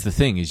 Yeah. That's the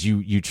thing, is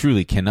you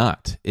truly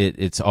cannot.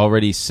 It's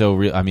already so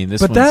real. I mean,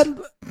 this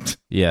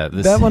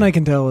that one I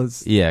can tell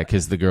is... Yeah,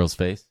 because the girl's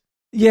face.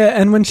 Yeah,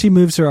 and when she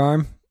moves her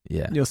arm,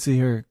 you'll see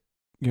her,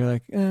 you're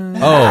like...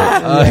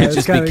 it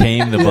just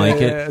became the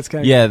blanket. Yeah, it's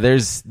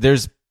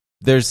kinda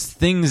there's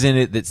things in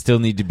it that still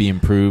need to be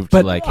improved,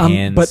 but, like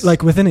hands. But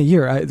like within a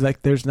year,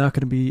 there's not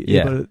going to be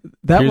able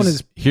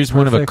to... Here's perfect.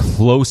 One of a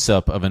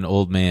close-up of an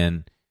old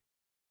man...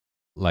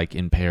 like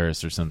in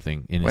Paris or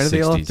something in his 60s. Why do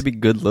they all have to be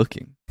good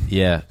looking?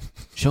 Yeah.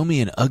 Show me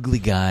an ugly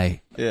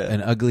guy. Yeah.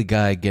 An ugly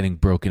guy getting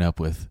broken up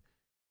with.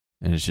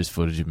 And it's just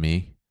footage of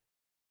me.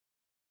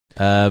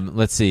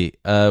 Let's see.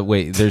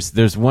 Wait,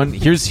 there's one.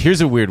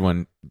 Here's a weird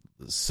one.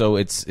 So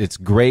it's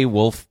gray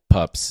wolf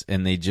pups,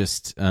 and they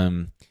just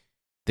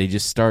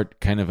start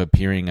kind of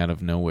appearing out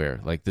of nowhere.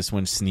 Like this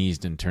one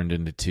sneezed and turned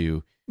into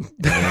two.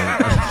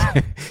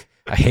 I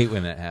hate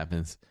when that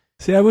happens.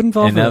 See, I wouldn't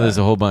fall and for now that. there's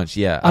a whole bunch.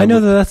 Yeah, I know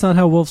that's not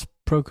how wolves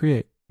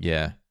procreate.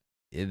 Yeah,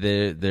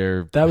 they're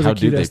That was how a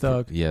cute do they ass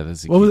dog. Yeah,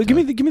 that's a Well, cute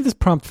dog. give me this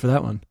prompt for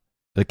that one.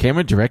 The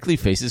camera directly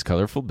faces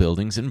colorful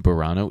buildings in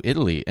Burano,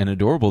 Italy. An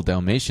adorable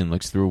Dalmatian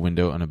looks through a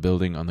window on a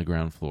building on the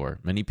ground floor.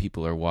 Many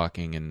people are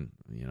walking, and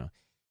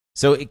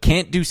so it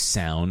can't do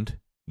sound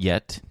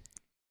yet.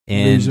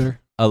 And Loser.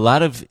 a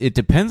lot of it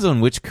depends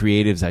on which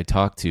creatives I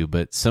talk to,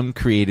 but some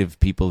creative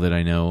people that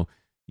I know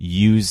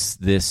use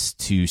this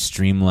to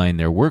streamline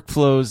their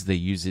workflows. They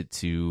use it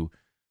to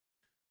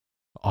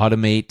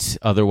automate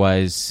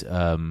otherwise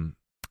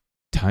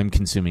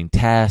time-consuming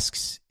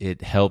tasks.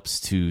 It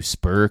helps to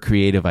spur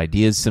creative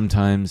ideas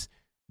sometimes,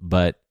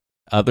 but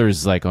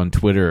others, like on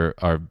Twitter,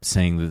 are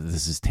saying that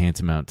this is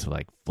tantamount to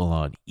like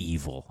full-on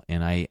evil.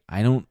 And I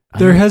don't.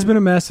 There has been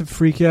a massive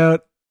freak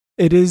out.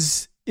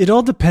 It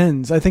all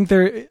depends. I think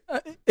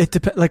it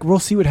depends. Like we'll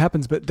see what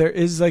happens, but there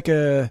is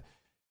a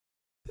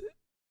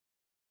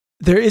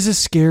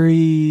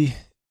scary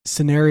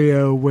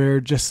scenario where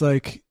just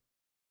like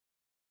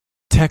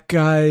tech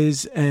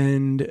guys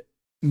and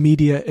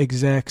media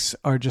execs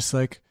are just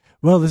like,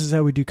 well, this is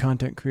how we do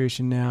content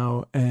creation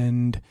now,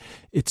 and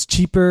it's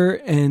cheaper.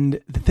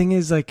 And the thing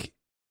is, like,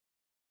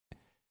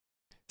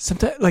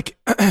 sometimes, like,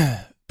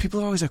 people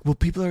are always like, well,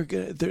 people are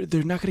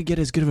they're not going to get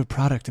as good of a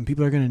product, and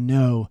people are going to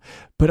know.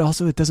 But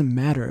also, it doesn't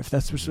matter if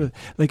that's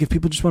like if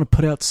people just want to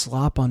put out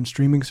slop on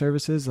streaming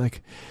services,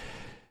 like.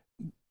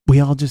 We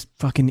all just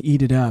fucking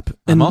eat it up.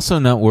 And I'm also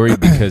not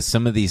worried because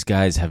some of these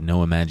guys have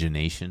no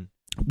imagination.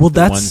 Well, the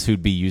that's ones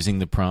who'd be using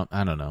the prompt.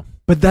 I don't know.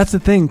 But that's the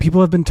thing.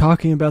 People have been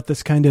talking about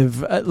this kind of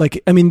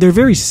they're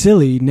very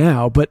silly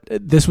now, but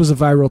this was a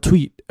viral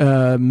tweet.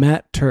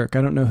 Matt Turk,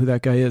 I don't know who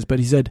that guy is, but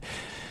he said,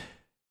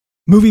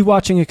 movie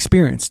watching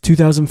experience,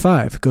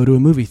 2005, go to a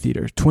movie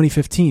theater.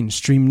 2015,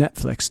 stream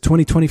Netflix.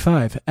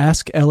 2025,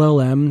 ask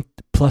LLM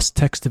plus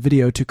text to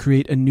video to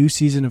create a new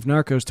season of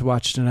Narcos to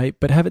watch tonight,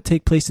 but have it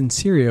take place in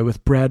Syria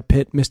with Brad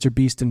Pitt, Mr.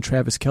 Beast, and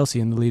Travis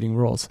Kelce in the leading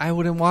roles. I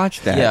wouldn't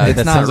watch that. Yeah, it's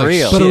that not sounds like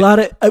real. But shit. a lot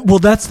of well,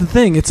 that's the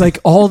thing. It's like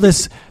all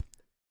this.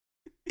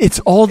 It's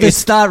all this.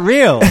 It's not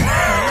real.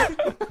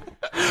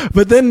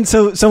 But then,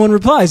 so someone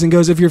replies and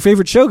goes, if your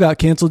favorite show got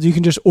canceled, you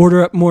can just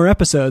order up more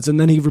episodes. And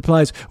then he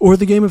replies, or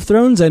the Game of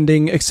Thrones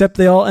ending, except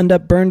they all end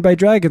up burned by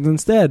dragons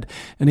instead.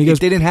 And he It goes,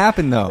 didn't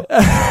happen though.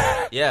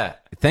 Yeah,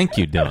 thank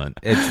you, Dylan.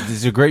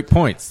 These are great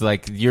points.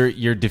 Like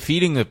you're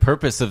defeating the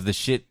purpose of the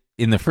shit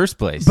in the first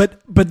place.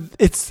 but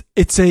it's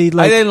a I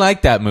like didn't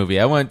like that movie.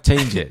 I want to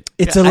change it.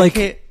 it's a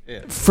like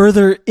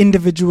further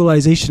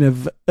individualization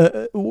of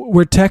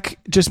where tech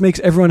just makes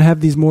everyone have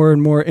these more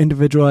and more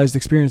individualized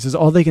experiences.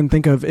 All they can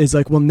think of is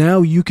like, well,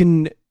 now you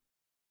can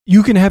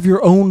have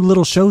your own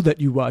little show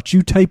that you watch.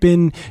 You type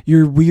in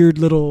your weird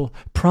little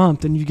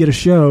prompt and you get a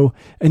show,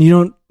 and you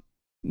don't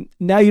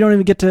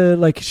even get to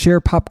like share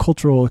pop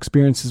cultural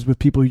experiences with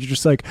people. You're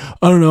just like,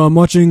 I don't know, I'm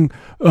watching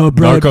Brad.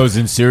 Narcos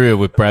in Syria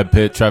with Brad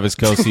Pitt, Travis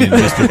Kelce, and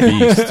Mr.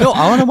 Beast. No,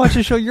 I want to watch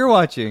the show you're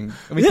watching.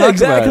 And we Yeah, talk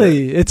about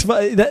it. exactly.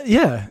 It's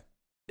yeah.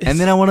 And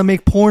then I want to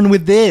make porn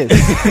with this.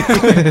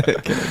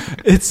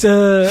 It's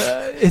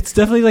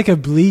definitely like a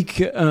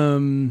bleak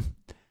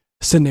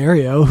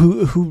scenario.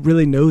 Who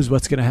really knows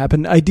what's going to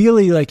happen?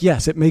 Ideally, like,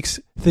 yes, it makes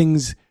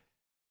things.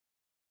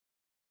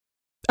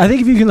 I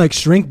think if you can like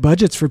shrink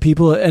budgets for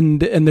people, and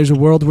there's a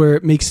world where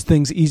it makes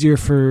things easier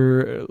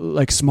for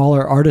like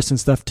smaller artists and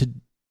stuff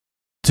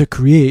to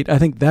create, I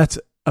think that's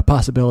a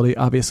possibility,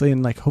 obviously,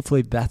 and like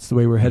hopefully that's the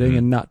way we're heading,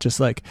 and not just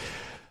like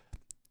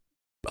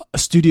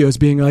studios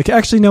being like,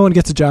 actually, no one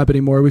gets a job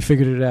anymore. We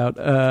figured it out.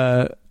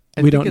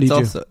 We don't need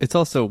you. It's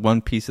also one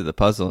piece of the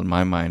puzzle in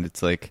my mind.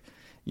 It's like,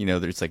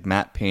 there's like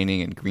matte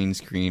painting and green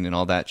screen and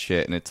all that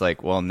shit, and it's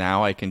like, well,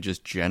 now I can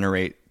just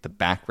generate the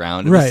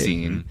background of the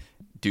scene,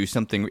 do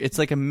something. It's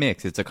like a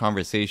mix. It's a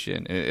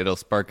conversation. It'll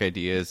spark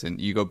ideas,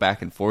 and you go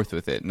back and forth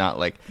with it. Not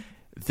like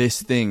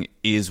this thing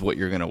is what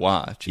you're going to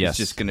watch. Yes. It's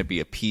just going to be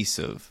a piece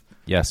of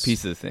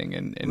the thing,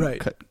 and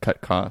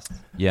cut costs.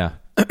 Yeah.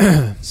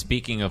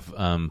 Speaking of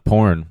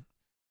porn,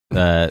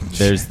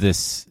 there's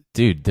this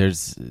dude.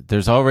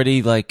 There's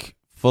already like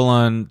full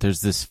on.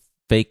 There's this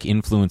fake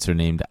influencer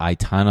named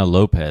Aitana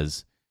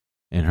Lopez,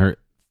 and her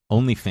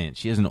OnlyFans.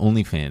 She has an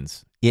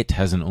OnlyFans. It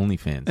has an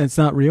OnlyFans. And it's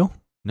not real?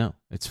 No,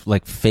 it's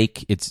like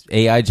fake. It's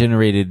AI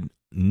generated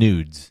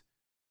nudes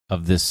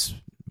of this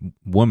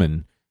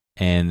woman,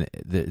 and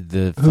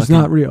the Who's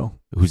not real.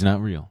 Who's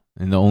not real,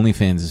 and the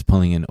OnlyFans is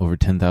pulling in over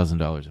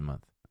 $10,000 a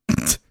month.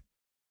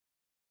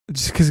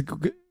 Just because,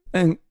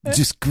 and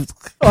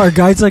are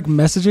guys like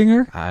messaging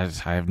her? I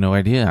have no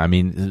idea. I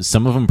mean,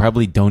 some of them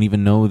probably don't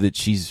even know that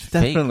she's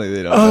fake. Definitely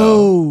they don't know.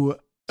 Oh,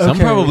 Some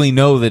okay. probably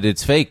know that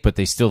it's fake, but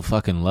they still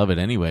fucking love it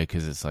anyway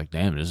because it's like,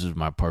 damn, this is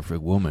my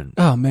perfect woman.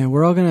 Oh man,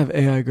 we're all gonna have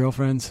AI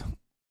girlfriends.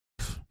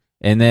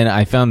 And then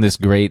I found this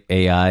great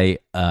AI,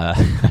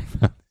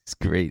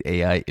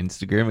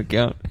 Instagram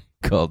account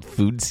called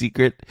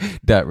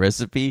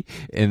foodsecret.recipe,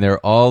 and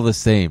they're all the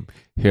same.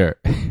 Here.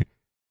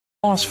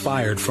 Boss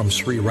fired from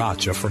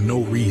Sriracha for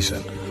no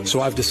reason,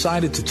 so I've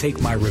decided to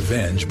take my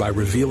revenge by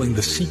revealing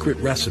the secret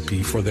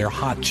recipe for their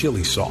hot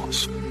chili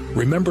sauce.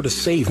 Remember to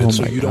save it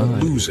so you don't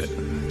lose it.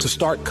 To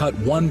start, cut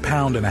 1.5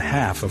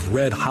 pounds of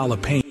red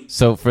jalapeno.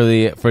 So for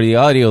the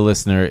audio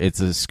listener, it's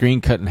a screen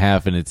cut in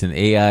half, and it's an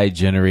AI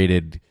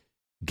generated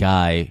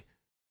guy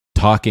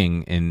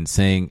talking and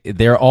saying,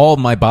 "They're all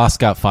my boss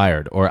got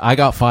fired," or "I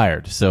got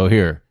fired." So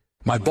here,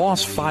 My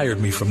boss fired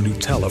me from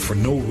Nutella for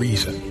no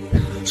reason.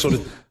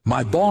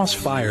 My boss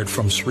fired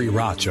from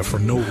Sriracha for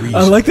no reason.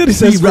 I like that he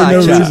says for no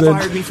reason.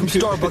 Fired me from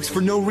Starbucks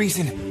for no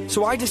reason.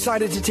 So I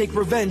decided to take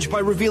revenge by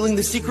revealing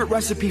the secret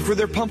recipe for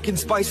their pumpkin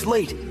spice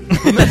late.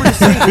 Remember to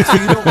save it so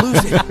you don't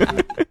lose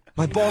it.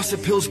 My boss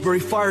at Pillsbury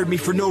fired me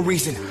for no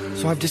reason.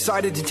 So I've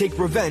decided to take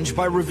revenge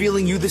by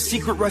revealing you the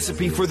secret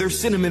recipe for their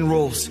cinnamon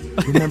rolls.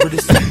 Remember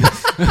to save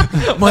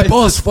it. my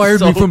boss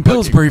fired me from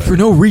Pillsbury for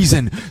no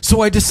reason,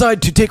 so I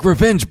decided to take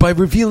revenge by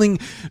revealing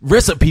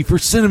recipe for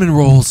cinnamon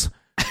rolls.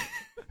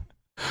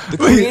 The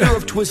creator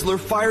of Twizzler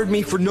fired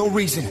me for no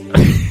reason.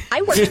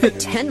 I worked for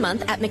 10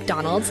 months at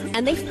McDonald's,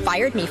 and they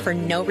fired me for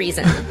no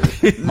reason.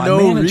 My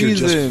manager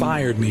just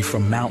fired me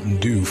from Mountain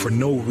Dew for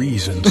no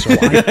reason. So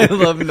I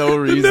love no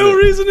reason. No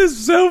reason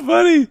is so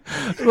funny.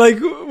 Like,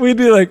 we'd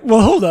be like,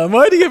 well, hold on.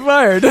 Why'd you get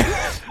fired?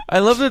 I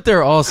love that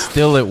they're all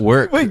still at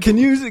work. Wait, can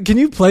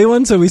you play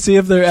one so we see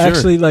if they're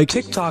actually like...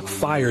 TikTok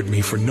fired me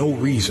for no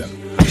reason.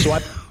 So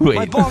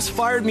My boss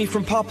fired me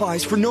from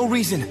Popeyes for no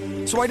reason.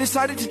 So I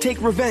decided to take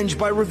revenge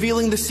by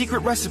revealing the secret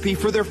recipe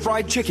for their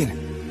fried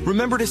chicken.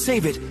 Remember to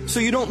save it so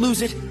you don't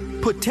lose it.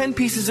 Put 10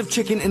 pieces of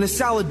chicken in a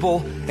salad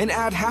bowl and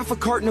add half a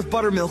carton of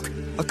buttermilk,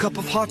 a cup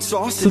of hot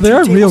sauce, so and they 2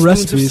 are real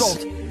tablespoons of recipes.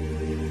 salt.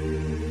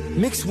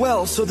 Mix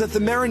well so that the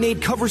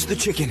marinade covers the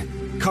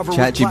chicken. Cover with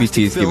ChatGPT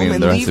plastic is film giving them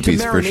and the leave to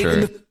recipes for marinate in sure.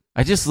 the-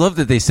 I just love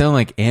that they sound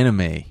like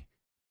anime.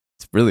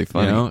 It's really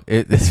funny. You know,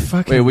 it's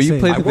fucking Wait, will you insane.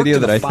 play I the worked video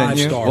at that a I sent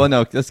you? 5-star Well,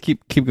 no, let's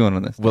keep going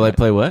on this. Will I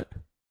play what?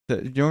 Do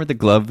you remember the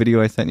glove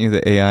video I sent you,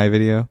 the AI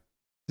video?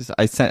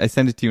 I sent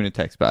it to you in a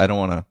text, but I don't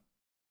want to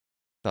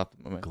stop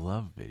the moment.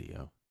 Glove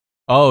video.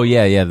 Oh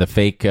yeah, the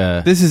fake.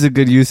 This is a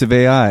good use of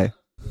AI.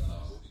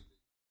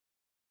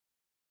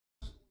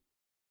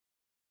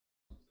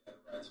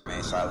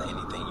 Man, Charlotte,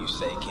 anything you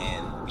say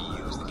can be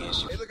used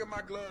against you. Hey, look at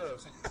my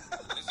gloves.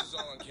 This is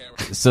all on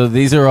camera. So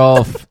these are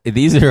all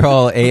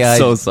AI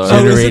So sorry.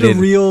 Oh, generated.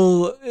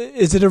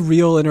 is it a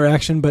real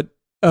interaction? But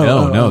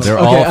No, they're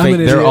okay, all I'm fake. an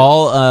They're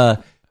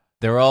idiot.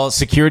 they're all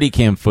security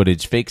cam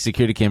footage, fake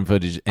security cam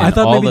footage. And I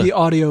thought all maybe the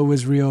audio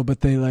was real, but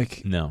they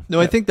like... no. No,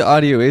 I think the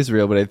audio is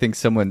real, but I think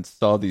someone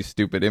saw these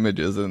stupid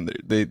images and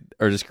they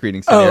are just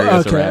creating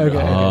scenarios around it.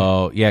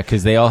 Oh yeah,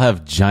 because they all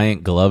have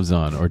giant gloves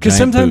on, or Because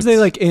giant sometimes they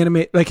boots. like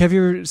animate... Like, have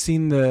you ever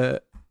seen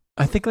the...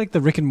 I think like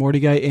the Rick and Morty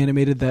guy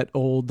animated that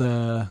old...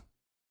 it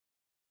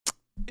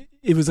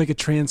was like a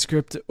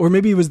transcript, or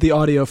maybe it was the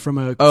audio from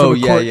a Oh,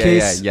 from a court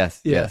case.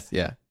 yes.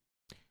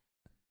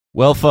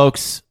 Well,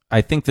 folks,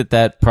 I think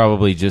that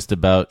probably just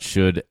about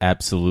should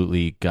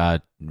absolutely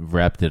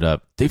wrapped it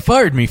up. They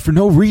fired me for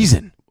no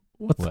reason.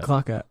 What's the What?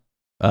 clock at?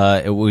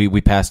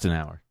 We passed an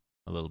hour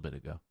a little bit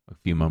ago, a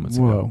few moments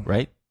ago, Whoa.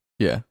 right?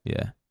 Yeah.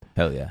 Yeah,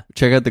 hell yeah.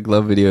 Check out the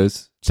glove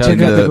videos. Check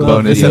out the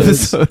glove bonus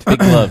videos. episode. Big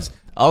gloves.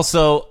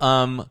 Also,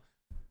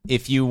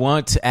 if you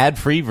want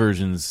ad-free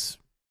versions,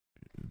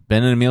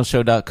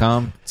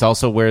 benandemilshow.com. It's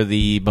also where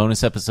the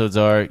bonus episodes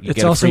are. You It's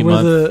get a also free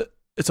where month.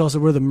 it's also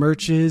where the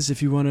merch is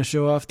if you want to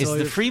show off. To Is all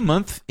the your... free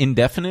month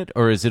indefinite,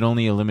 or is it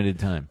only a limited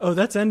time? Oh,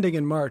 that's ending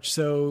in March,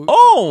 so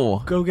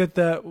Oh! go get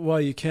that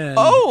while you can.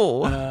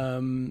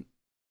 Oh!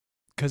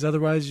 Because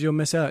otherwise you'll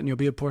miss out and you'll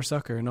be a poor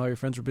sucker, and all your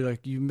friends will be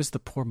like, "You missed the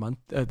poor month,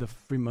 the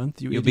free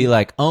month." You'll be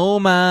like, oh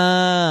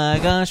my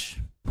gosh.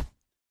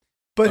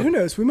 But who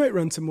knows? We might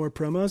run some more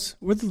promos.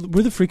 We're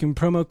the freaking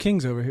promo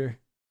kings over here.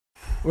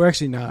 We're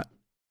actually not,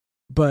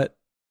 but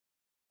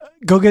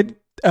go to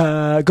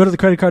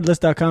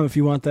thecreditcardlist.com if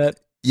you want that.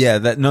 Yeah,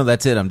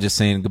 that's it. I'm just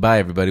saying goodbye,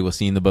 everybody. We'll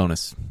see you in the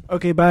bonus.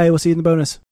 Okay, bye. We'll see you in the bonus.